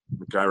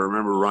 Like, I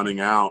remember running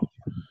out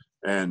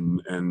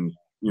and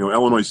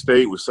Illinois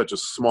State was such a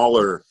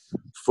smaller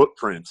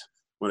footprint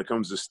when it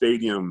comes to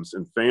stadiums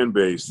and fan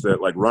base,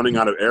 that, like, running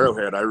out of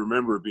Arrowhead, I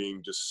remember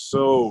being just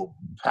so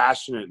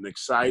passionate and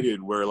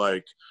excited where,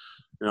 like,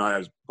 I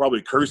was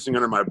probably cursing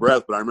under my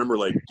breath, but I remember,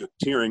 like, just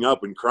tearing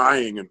up and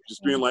crying and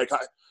just being like,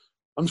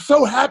 I'm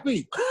so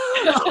happy.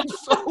 I'm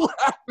so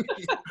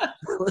happy.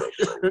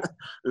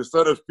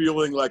 Instead of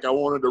feeling like I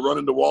wanted to run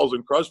into walls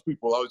and crush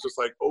people, I was just,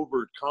 like,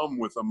 overcome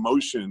with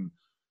emotion,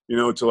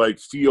 to, like,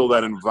 feel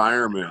that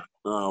environment.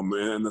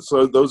 And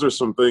so those are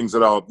some things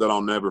that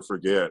I'll never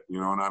forget,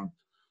 and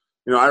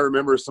I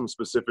remember some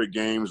specific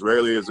games.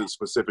 Rarely is it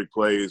specific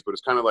plays, but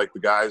it's kind of like the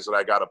guys that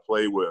I got to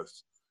play with.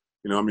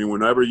 When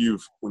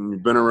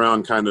you've been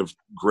around kind of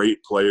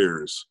great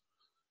players,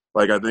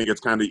 like, I think it's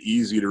kind of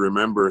easy to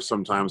remember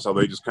sometimes how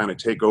they just kind of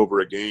take over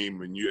a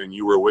game, and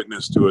you were a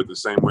witness to it the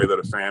same way that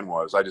a fan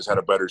was. I just had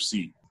a better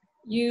seat.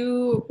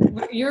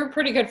 You're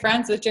pretty good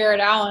friends with Jared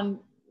Allen.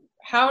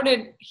 How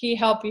did he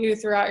help you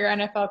throughout your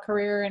NFL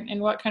career, and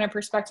what kind of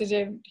perspective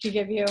did he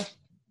give you?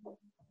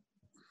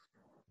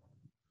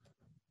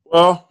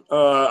 Well,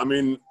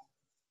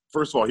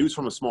 first of all, he was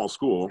from a small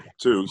school,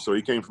 too. So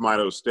he came from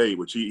Idaho State,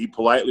 which he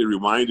politely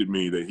reminded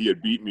me that he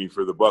had beat me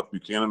for the Buck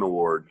Buchanan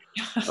Award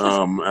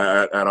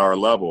at our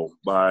level.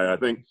 By, I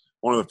think,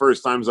 one of the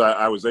first times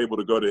I was able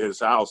to go to his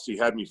house, he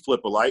had me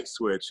flip a light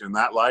switch, and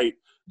that light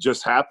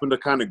just happened to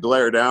kind of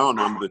glare down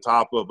on the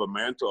top of a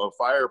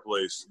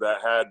fireplace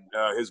that had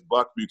his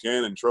Buck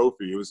Buchanan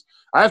trophy.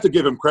 I have to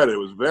give him credit. It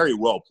was very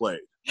well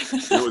played.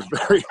 It was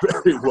very,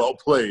 very well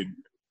played.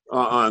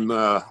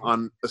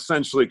 On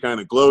essentially kind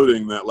of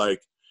gloating that,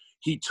 like,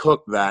 he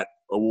took that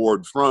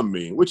award from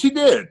me, which he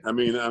did. I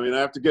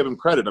have to give him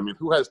credit.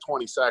 Who has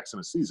 20 sacks in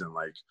a season?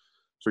 Like,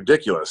 it's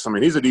ridiculous.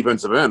 He's a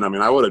defensive end.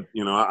 I would have,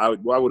 I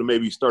would have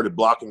maybe started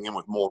blocking him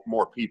with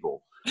more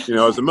people. As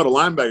a middle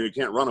linebacker, you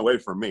can't run away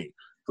from me.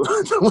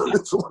 It's a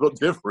little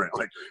different.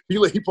 Like,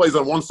 he plays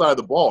on one side of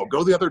the ball.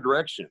 Go the other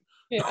direction.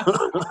 Yeah.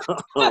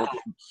 Because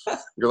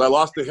I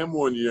lost to him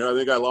one year. I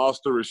think I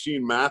lost to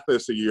Rasheem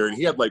Mathis a year, and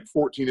he had like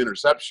 14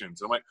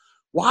 interceptions. I'm like,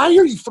 why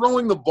are you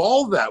throwing the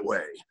ball that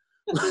way?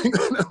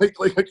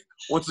 like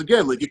once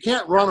again, like, you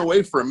can't run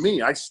away from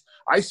me. I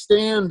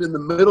stand in the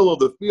middle of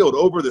the field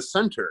over the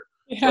center.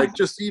 Yeah. Like,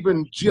 just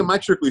even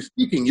geometrically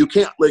speaking, you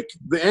can't, like,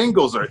 the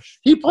angles are.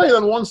 He played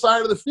on one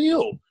side of the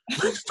field.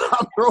 Like,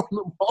 stop throwing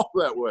the ball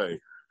that way.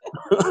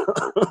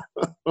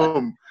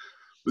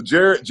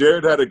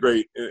 Jared had a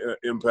great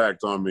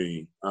impact on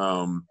me.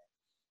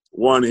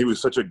 One, he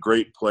was such a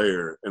great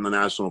player in the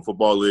National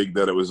Football League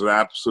that it was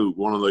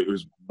one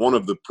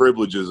of the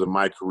privileges of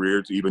my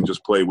career to even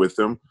just play with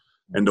him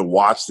and to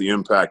watch the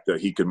impact that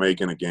he could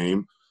make in a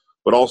game,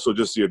 but also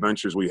just the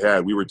adventures we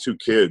had. We were two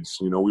kids,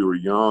 we were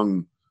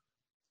young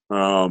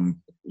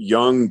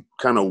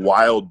kind of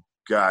wild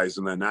guys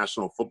in the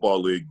National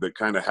Football League that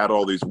kind of had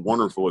all these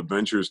wonderful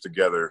adventures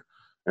together.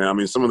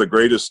 And some of the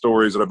greatest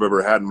stories that I've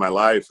ever had in my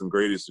life and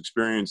greatest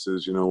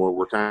experiences,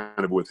 were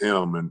kind of with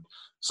him. And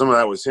some of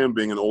that was him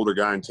being an older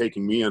guy and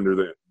taking me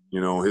under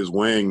his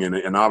wing.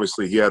 And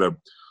obviously he had a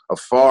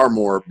far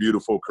more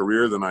beautiful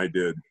career than I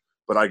did,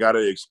 but I got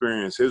to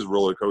experience his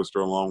roller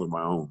coaster along with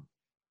my own.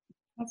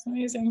 That's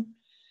amazing.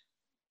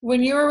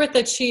 When you were with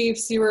the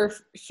Chiefs, you were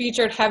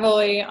featured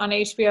heavily on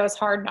HBO's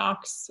Hard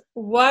Knocks.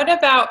 What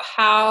about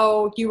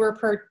how you were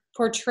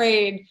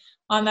portrayed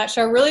on that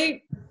show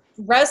really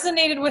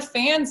resonated with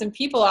fans and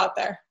people out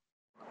there?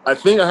 I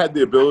think I had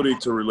the ability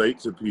to relate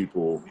to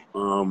people.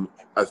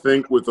 I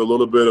think with a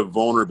little bit of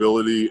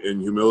vulnerability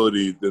and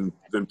humility,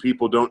 then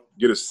people don't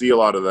get to see a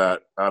lot of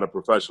that out of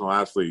professional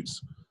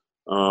athletes.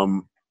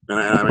 And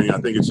I mean, I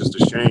think it's just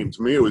a shame.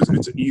 To me,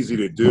 it's easy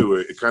to do.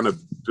 It kind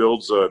of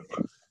builds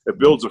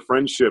a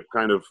friendship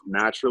kind of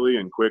naturally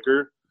and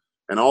quicker,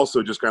 and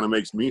also just kind of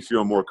makes me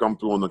feel more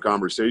comfortable in the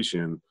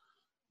conversation.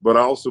 But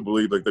I also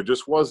believe like there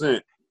just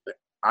wasn't.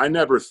 I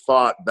never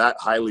thought that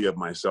highly of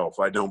myself,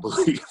 I don't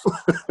believe.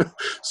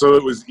 So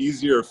it was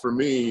easier for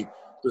me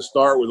to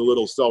start with a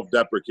little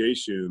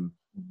self-deprecation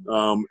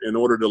in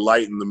order to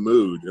lighten the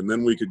mood, and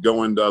then we could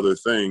go into other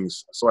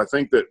things. So I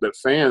think that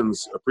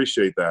fans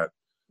appreciate that.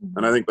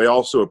 And I think they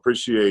also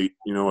appreciate,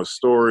 a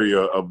story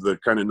of the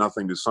kind of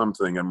nothing to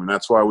something. I mean,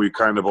 that's why we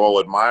kind of all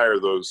admire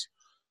those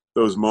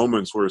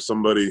moments where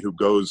somebody who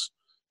goes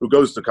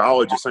to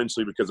college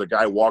essentially because a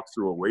guy walked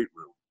through a weight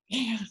room,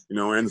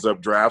 ends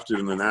up drafted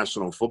in the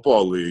National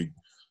Football League.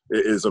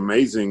 It is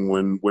amazing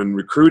when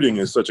recruiting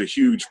is such a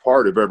huge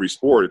part of every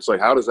sport. It's like,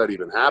 how does that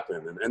even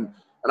happen? And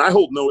I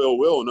hold no ill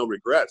will and no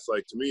regrets.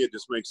 Like, to me, it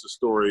just makes the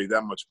story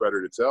that much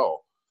better to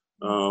tell.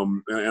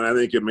 And I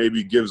think it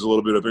maybe gives a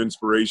little bit of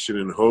inspiration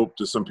and hope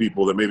to some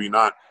people that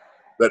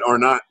are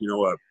not,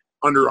 a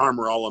Under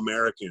Armour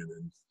All-American.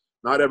 And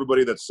not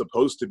everybody that's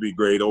supposed to be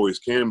great always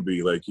can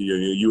be. Like,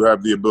 you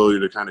have the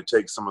ability to kind of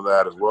take some of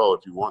that as well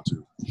if you want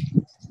to.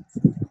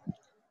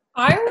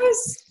 I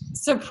was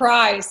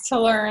surprised to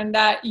learn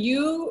that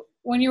you,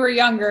 when you were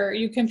younger,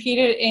 you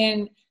competed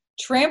in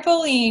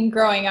trampoline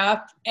growing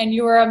up, and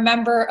you were a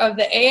member of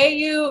the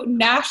AAU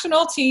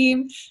national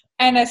team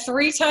and a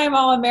 3-time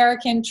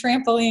All-American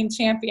trampoline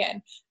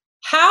champion.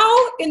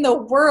 How in the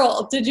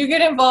world did you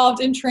get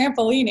involved in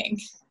trampolining?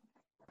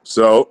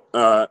 So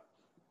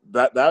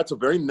that's a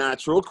very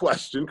natural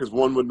question, because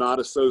one would not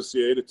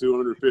associate a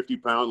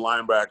 250-pound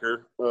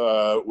linebacker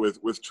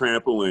with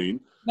trampoline.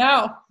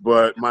 No.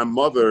 But my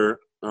mother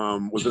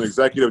was an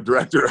executive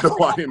director at the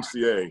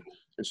YMCA,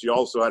 and she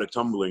also had a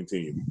tumbling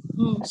team.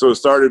 So it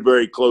started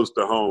very close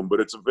to home. But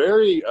it's a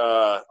very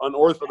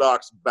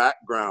unorthodox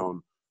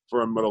background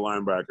for a middle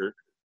linebacker.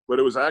 But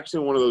it was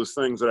actually one of those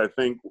things that I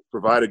think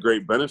provided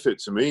great benefit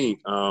to me.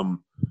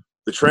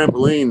 The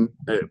trampoline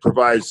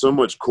provides so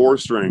much core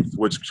strength,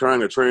 which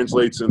kind of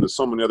translates into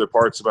so many other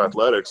parts of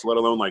athletics, let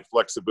alone like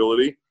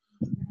flexibility.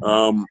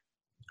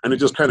 And it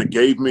just kind of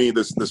gave me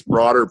this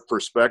broader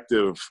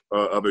perspective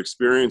of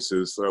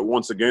experiences.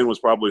 Once again, was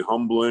probably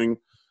humbling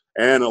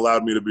and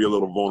allowed me to be a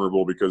little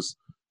vulnerable, because,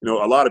 a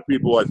lot of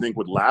people I think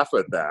would laugh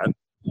at that.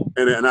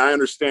 And I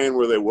understand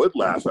where they would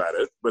laugh at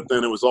it, but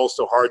then it was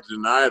also hard to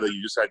deny that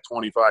you just had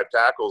 25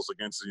 tackles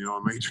against, a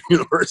major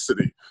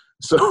university.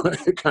 So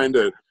it kind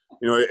of,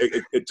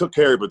 it took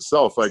care of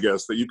itself, I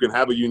guess, that you can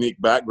have a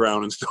unique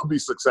background and still be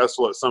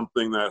successful at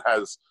something that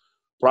has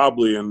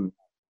probably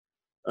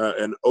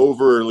an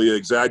overly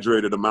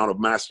exaggerated amount of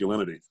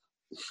masculinity.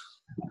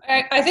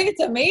 I think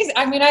it's amazing.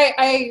 I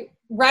mean,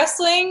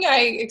 wrestling,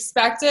 I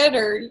expected,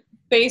 or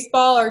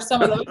baseball or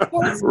some of those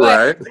sports,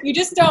 right. But you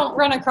just don't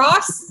run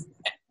across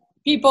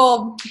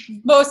people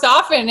most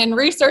often in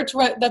research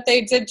that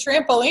they did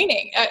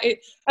trampolining. I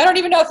don't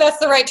even know if that's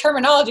the right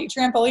terminology,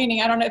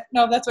 trampolining. I don't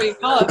know if that's what you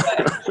call it,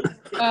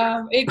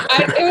 but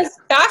it was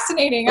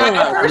fascinating. At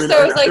first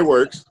I was like, it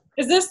works.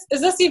 Is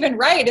this even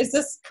right? Is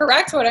this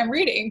correct what I'm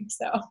reading?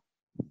 So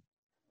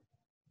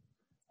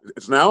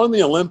it's now in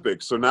the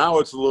Olympics, so now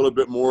it's a little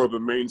bit more of a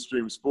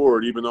mainstream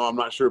sport, even though I'm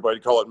not sure if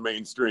I'd call it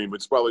mainstream.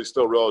 It's probably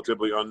still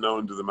relatively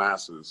unknown to the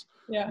masses.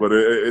 Yeah. But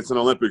it's an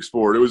Olympic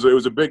sport. It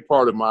was a big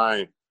part of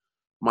my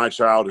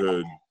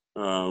childhood,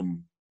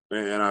 and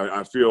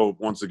I feel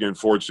once again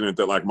fortunate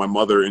that like my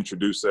mother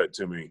introduced that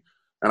to me,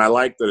 and I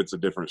like that it's a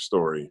different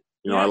story.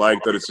 I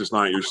like that it's just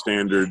not your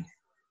standard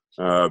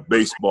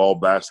baseball,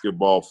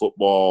 basketball,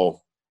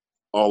 football,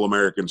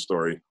 All-American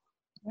story.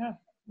 Yeah,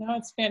 no,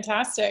 it's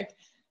fantastic.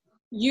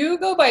 You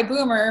go by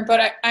Boomer,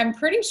 but I'm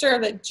pretty sure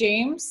that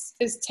James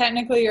is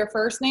technically your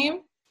first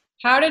name.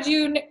 How did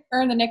you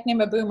earn the nickname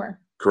of Boomer?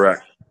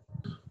 Correct.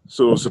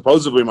 So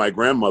supposedly my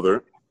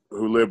grandmother,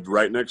 who lived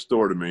right next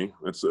door to me,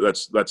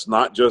 that's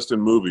not just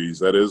in movies.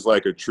 That is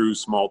like a true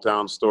small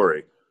town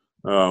story.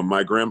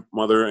 My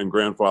grandmother and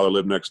grandfather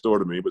lived next door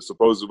to me, but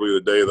supposedly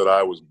the day that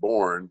I was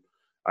born,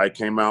 I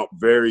came out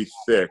very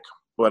thick,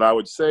 but I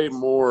would say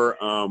more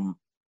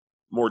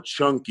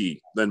chunky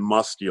than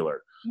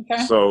muscular.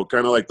 Okay. So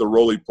kind of like the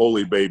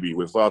roly-poly baby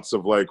with lots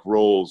of like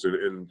rolls.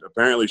 And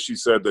apparently she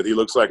said that he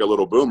looks like a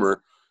little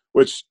boomer,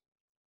 which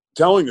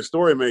telling the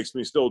story makes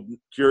me still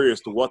curious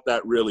to what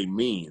that really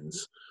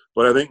means.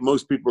 But I think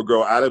most people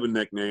grow out of a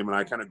nickname, and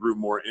I kind of grew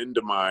more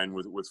into mine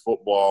with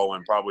football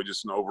and probably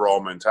just an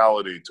overall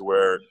mentality to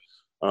where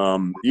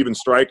even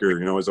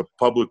Stryker, is a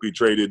publicly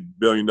traded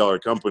billion-dollar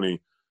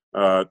company.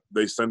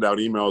 They send out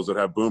emails that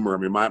have Boomer. I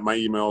mean, my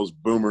email is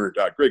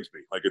boomer.grigsby.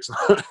 Like, it's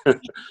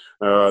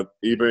not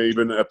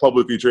even a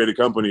publicly traded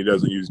company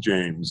doesn't use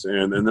James,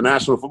 and the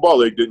National Football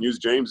League didn't use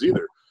James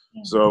either.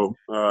 So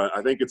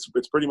I think it's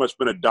pretty much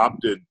been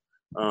adopted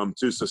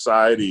to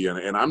society.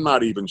 And I'm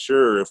not even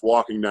sure if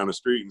walking down the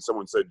street and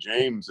someone said,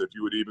 James, if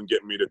you would even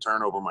get me to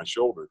turn over my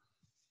shoulder.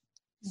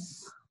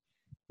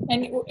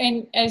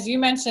 And as you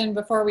mentioned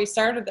before we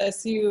started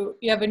this, you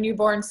have a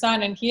newborn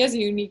son, and he has a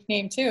unique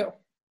name too.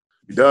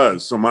 He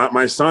does. So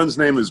my son's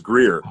name is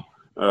Greer,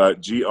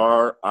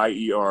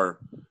 Grier.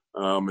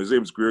 His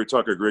name is Greer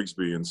Tucker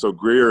Grigsby. And so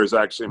Greer is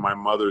actually my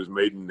mother's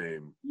maiden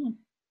name.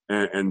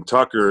 And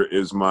Tucker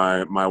is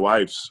my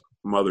wife's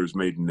mother's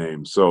maiden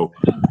name. So,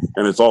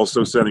 and it's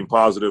also sending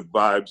positive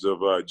vibes of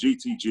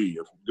GTG,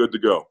 good to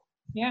go.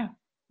 Yeah,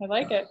 I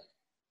like it.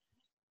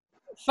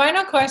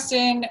 Final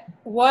question.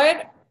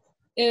 What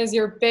is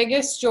your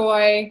biggest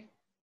joy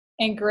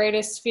and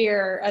greatest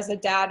fear as a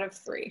dad of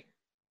 3?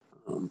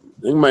 I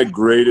think my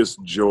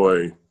greatest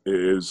joy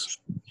is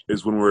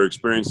when we're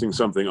experiencing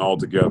something all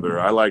together.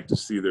 I like to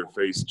see their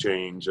face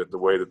change at the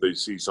way that they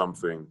see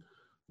something.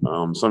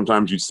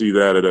 Sometimes you see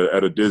that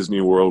at a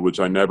Disney World, which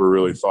I never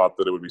really thought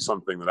that it would be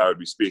something that I would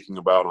be speaking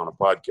about on a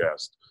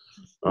podcast.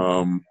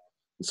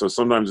 So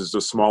sometimes it's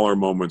the smaller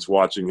moments,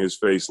 watching his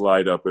face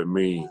light up at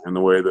me, and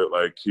the way that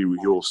like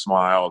he'll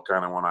smile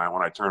kind of when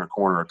I turn a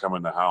corner or come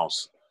in the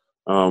house.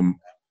 I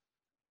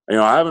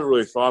haven't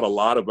really thought a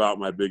lot about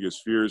my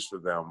biggest fears for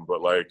them,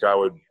 but like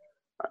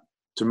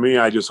to me,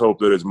 I just hope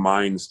that his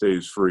mind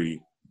stays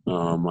free.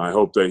 I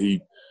hope that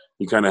he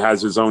kind of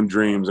has his own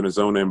dreams and his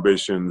own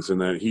ambitions, and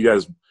that he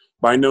has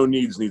by no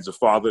means needs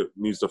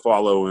to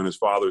follow in his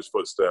father's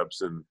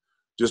footsteps. And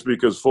just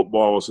because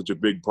football is such a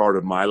big part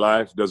of my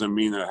life doesn't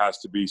mean that it has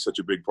to be such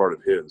a big part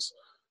of his.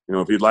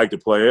 If he'd like to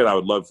play it, I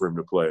would love for him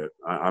to play it.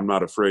 I'm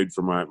not afraid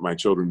for my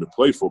children to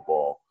play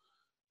football.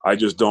 I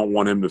just don't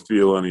want him to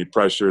feel any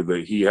pressure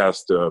that he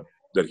has to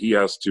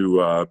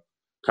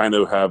kind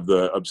of have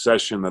the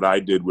obsession that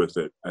I did with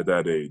it at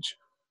that age.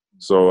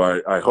 So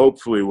I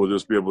hopefully will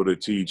just be able to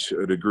teach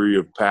a degree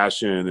of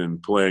passion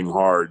and playing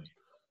hard,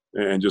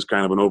 and just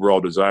kind of an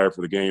overall desire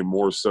for the game,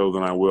 more so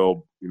than I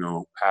will,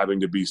 having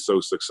to be so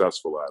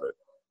successful at it.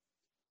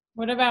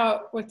 What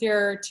about with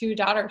your 2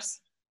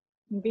 daughters,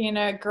 being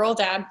a girl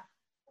dad?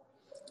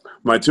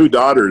 My 2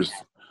 daughters,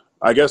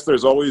 I guess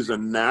there's always a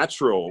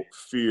natural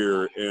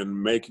fear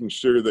in making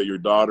sure that your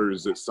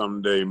daughters that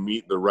someday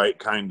meet the right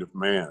kind of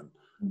man.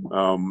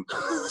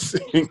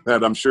 Seeing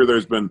that, I'm sure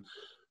there's been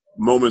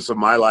moments of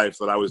my life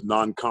that I was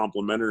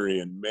non-complimentary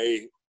and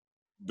may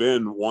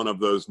been one of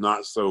those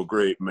not so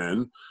great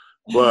men,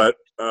 but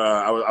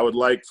I would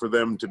like for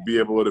them to be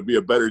able to be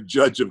a better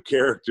judge of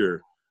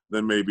character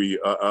than maybe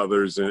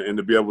others, and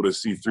to be able to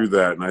see through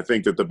that. And I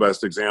think that the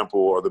best example,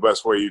 or the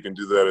best way you can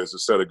do that, is to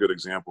set a good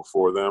example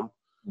for them.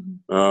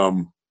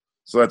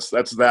 So that's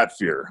that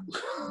fear.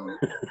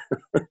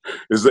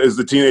 is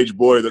the teenage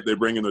boy that they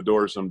bring in the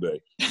door someday.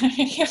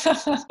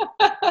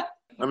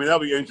 I mean, that'll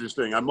be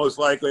interesting. I'm most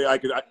likely I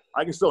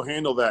can still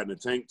handle that in a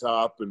tank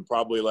top and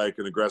probably like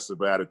an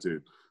aggressive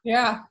attitude.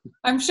 Yeah,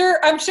 I'm sure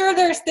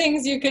there's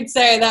things you could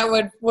say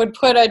that would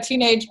put a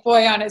teenage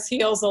boy on his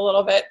heels a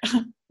little bit.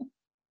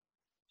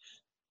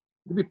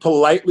 Be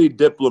politely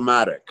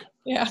diplomatic.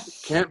 Yeah.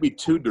 Can't be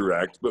too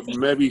direct, but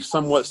maybe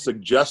somewhat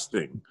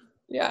suggesting.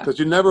 Yeah. Because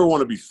you never want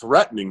to be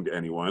threatening to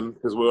anyone.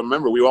 Because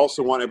remember, we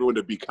also want everyone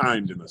to be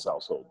kind in this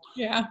household.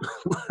 Yeah.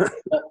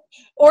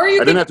 Or I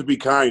didn't have to be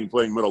kind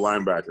playing middle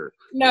linebacker.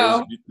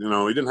 No.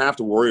 You didn't have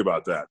to worry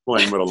about that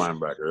playing middle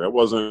linebacker.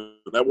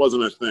 That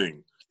wasn't a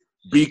thing.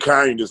 Be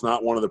kind is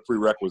not one of the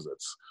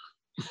prerequisites.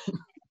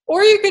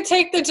 Or you could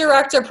take the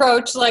direct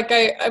approach, like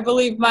I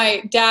believe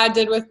my dad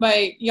did with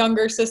my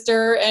younger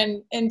sister,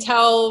 and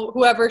tell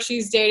whoever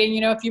she's dating,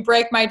 if you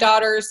break my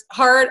daughter's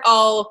heart,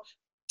 I'll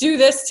do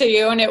this to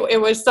you. And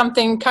it was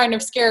something kind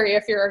of scary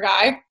if you're a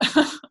guy.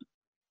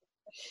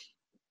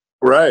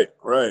 Right.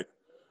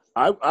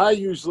 I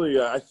usually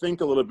I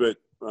think a little bit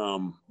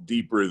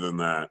deeper than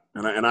that,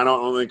 and I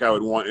don't think I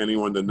would want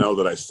anyone to know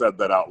that I said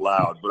that out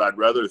loud, but I'd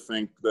rather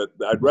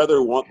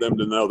want them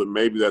to know that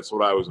maybe that's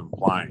what I was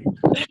implying.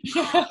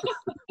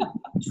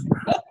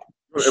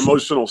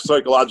 Emotional,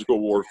 psychological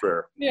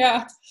warfare.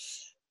 Yeah.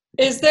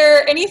 Is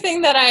there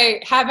anything that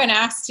I haven't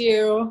asked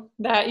you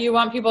that you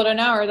want people to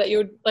know, or that you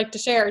would like to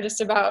share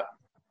just about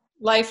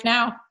life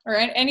now, or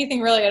anything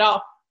really at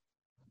all?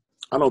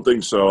 I don't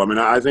think so. I mean,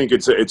 I think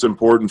it's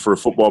important for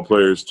football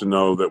players to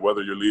know that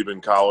whether you're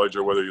leaving college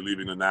or whether you're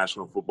leaving the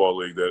National Football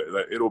League,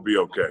 that it'll be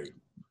okay.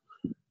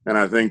 And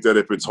I think that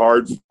if it's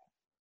hard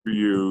for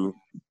you,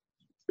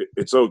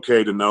 it's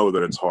okay to know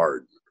that it's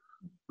hard,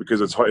 because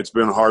it's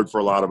been hard for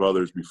a lot of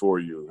others before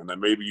you, and that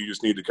maybe you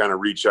just need to kind of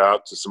reach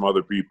out to some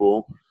other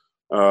people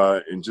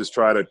and just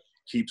try to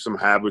keep some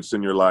habits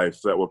in your life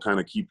that will kind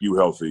of keep you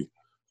healthy.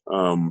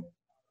 And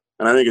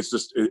I think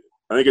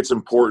I think it's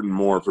important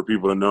more for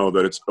people to know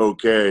that it's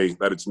okay,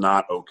 that it's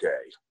not okay.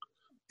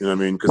 You know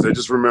what I mean? Because I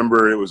just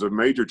remember it was a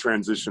major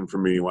transition for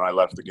me when I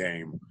left the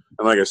game.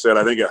 And like I said,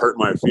 I think it hurt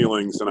my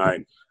feelings, and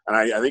I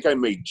think I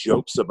made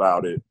jokes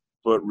about it,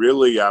 but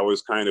really I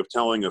was kind of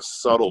telling a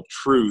subtle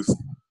truth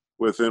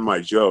within my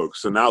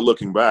jokes. And now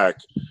looking back,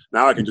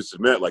 now I can just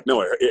admit, like,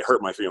 no, it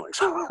hurt my feelings.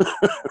 Like,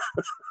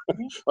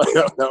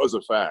 that was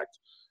a fact.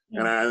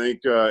 And I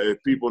think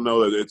if people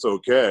know that it's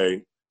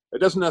okay, it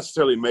doesn't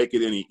necessarily make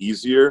it any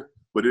easier,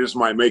 but it just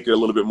might make it a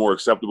little bit more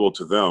acceptable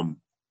to them.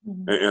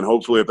 And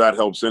hopefully if that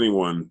helps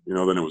anyone,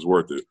 then it was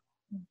worth it.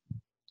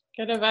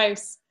 Good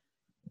advice.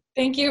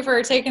 Thank you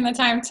for taking the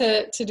time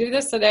to do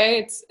this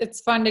today.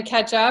 It's fun to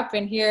catch up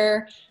and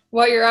hear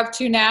what you're up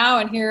to now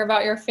and hear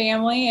about your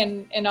family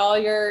and all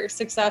your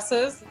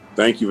successes.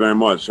 Thank you very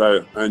much.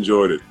 I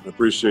enjoyed it. I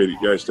appreciate you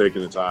guys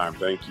taking the time.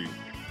 Thank you.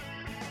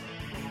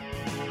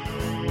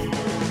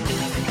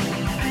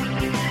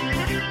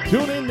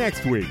 Tune in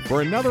next week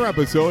for another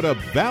episode of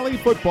Valley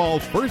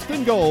Football's First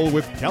and Goal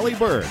with Kelly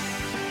Bird,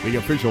 the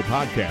official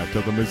podcast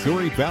of the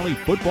Missouri Valley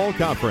Football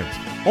Conference,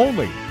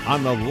 only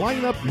on the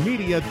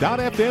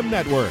lineupmedia.fm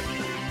network.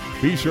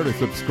 Be sure to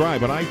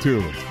subscribe on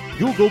iTunes,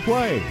 Google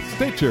Play,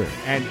 Stitcher,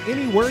 and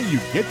anywhere you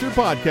get your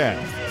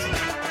podcasts.